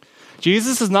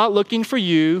 Jesus is not looking for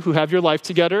you who have your life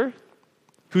together,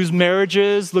 whose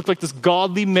marriages look like this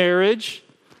godly marriage,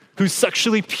 who's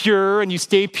sexually pure and you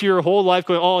stay pure your whole life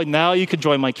going, oh, now you can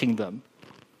join my kingdom.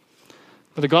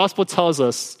 But the gospel tells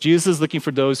us Jesus is looking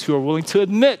for those who are willing to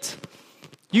admit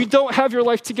you don't have your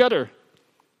life together.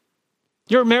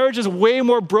 Your marriage is way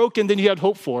more broken than you had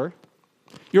hoped for.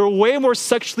 You're way more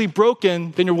sexually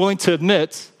broken than you're willing to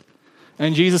admit.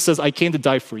 And Jesus says, I came to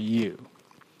die for you.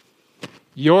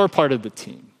 You're part of the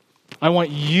team. I want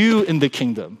you in the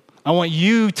kingdom. I want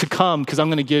you to come because I'm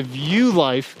going to give you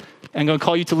life and I'm going to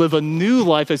call you to live a new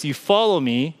life as you follow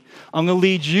me. I'm going to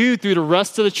lead you through the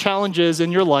rest of the challenges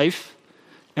in your life.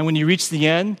 And when you reach the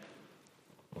end,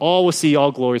 all will see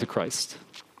all glory to Christ.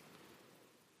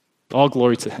 All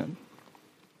glory to him.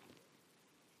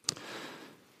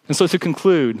 And so to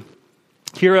conclude,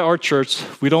 here at our church,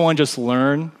 we don't want to just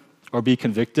learn or be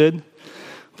convicted,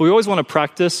 but we always want to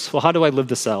practice, well, how do I live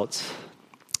this out?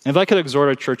 And if I could exhort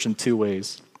our church in two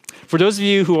ways. For those of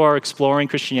you who are exploring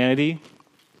Christianity,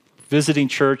 visiting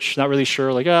church, not really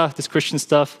sure, this Christian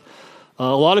stuff,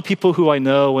 a lot of people who I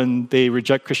know when they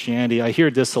reject Christianity, I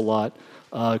hear this a lot.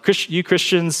 You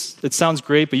Christians, it sounds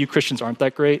great, but you Christians aren't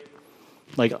that great.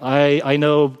 I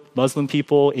know Muslim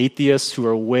people, atheists who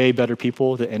are way better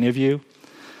people than any of you.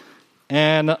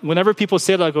 And whenever people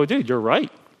say that, I go, dude, you're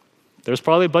right. There's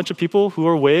probably a bunch of people who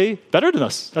are way better than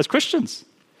us as Christians.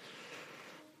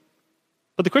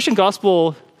 But the Christian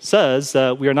gospel says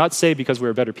that we are not saved because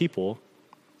we're better people.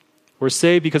 We're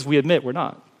saved because we admit we're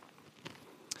not.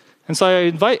 And so I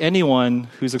invite anyone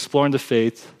who's exploring the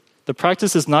faith, the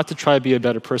practice is not to try to be a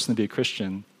better person to be a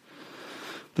Christian,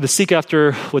 but to seek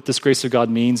after what this grace of God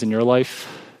means in your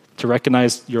life, to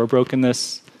recognize your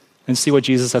brokenness, and see what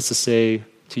Jesus has to say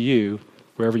to you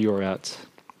wherever you are at.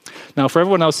 Now, for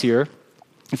everyone else here,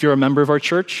 if you're a member of our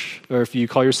church, or if you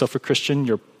call yourself a Christian,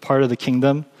 you're part of the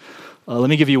kingdom, let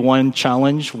me give you one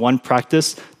challenge, one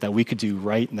practice that we could do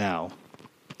right now.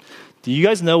 Do you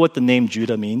guys know what the name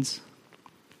Judah means?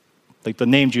 The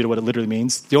name Judah, what it literally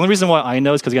means? The only reason why I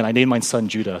know is because, again, I named my son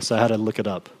Judah, so I had to look it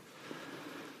up.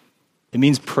 It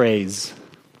means praise.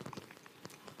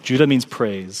 Judah means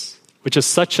praise, which is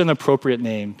such an appropriate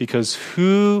name because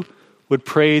who would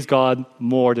praise God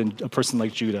more than a person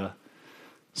like Judah?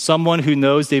 Someone who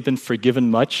knows they've been forgiven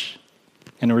much,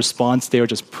 and in response, they are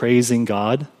just praising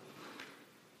God.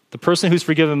 The person who's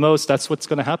forgiven most, that's what's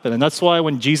going to happen. And that's why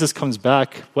when Jesus comes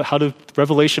back, how the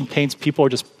Revelation paints people are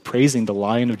just praising the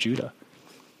Lion of Judah.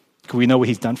 Because we know what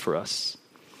he's done for us.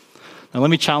 Now let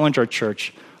me challenge our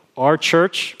church. Our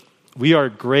church, we are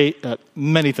great at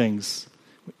many things.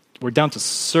 We're down to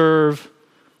serve.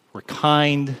 We're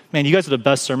kind. Man, you guys are the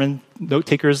best sermon note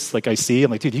takers like I see.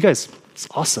 I'm like, dude, you guys, it's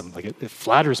awesome. Like it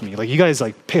flatters me. Like you guys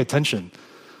like pay attention.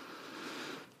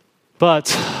 But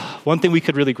one thing we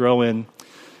could really grow in,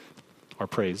 our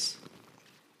praise,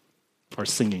 our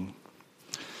singing.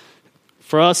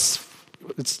 For us,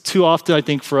 it's too often, I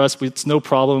think, for us, it's no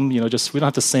problem. Just we don't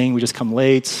have to sing. We just come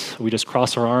late. We just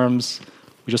cross our arms.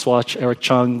 We just watch Eric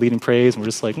Chung leading praise, and we're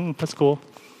just like, that's cool.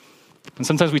 And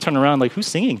sometimes we turn around like, who's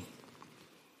singing?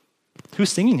 Who's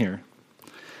singing here?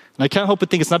 And I can't help but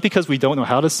think it's not because we don't know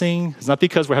how to sing. It's not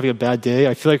because we're having a bad day.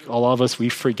 I feel like a lot of us, we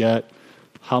forget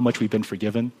how much we've been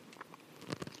forgiven.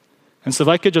 And so if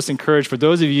I could just encourage, for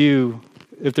those of you,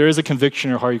 if there is a conviction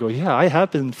in your heart, you go, yeah, I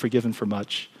have been forgiven for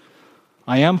much.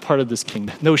 I am part of this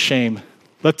kingdom. No shame.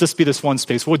 Let this be this one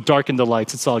space. We'll darken the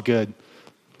lights. It's all good.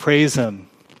 Praise him.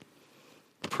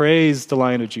 Praise the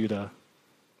Lion of Judah.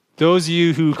 Those of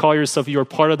you who call yourself, you are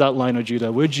part of that Lion of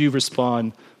Judah, would you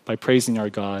respond by praising our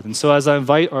God? And so as I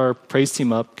invite our praise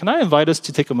team up, can I invite us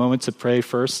to take a moment to pray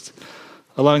first,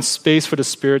 allowing space for the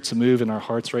Spirit to move in our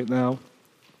hearts right now?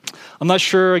 I'm not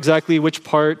sure exactly which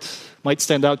part might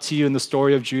stand out to you in the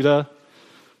story of Judah.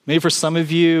 Maybe for some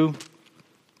of you,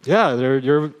 yeah,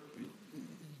 your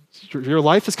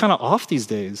life is kind of off these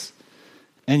days.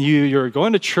 And you're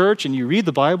going to church and you read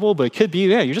the Bible, but it could be,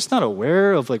 you're just not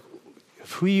aware of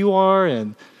who you are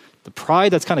and the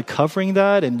pride that's kind of covering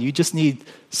that, and you just need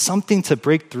something to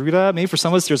break through that. Maybe for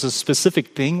some of us, there's a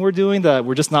specific thing we're doing that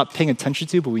we're just not paying attention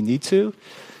to, but we need to.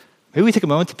 Maybe we take a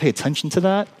moment to pay attention to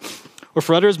that. Or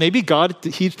for others, maybe God,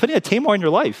 he's putting a Tamar in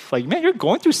your life. Like, man, you're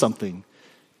going through something.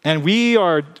 And we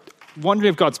are wondering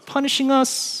if God's punishing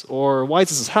us or why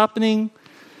this is happening.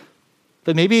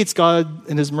 But maybe it's God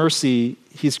in his mercy,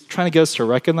 he's trying to get us to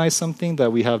recognize something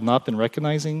that we have not been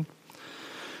recognizing.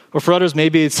 Or for others,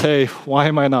 maybe it's, hey, why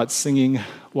am I not singing?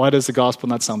 Why does the gospel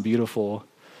not sound beautiful?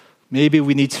 Maybe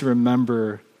we need to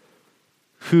remember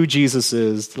who Jesus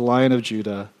is, the Lion of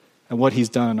Judah, and what he's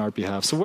done on our behalf. So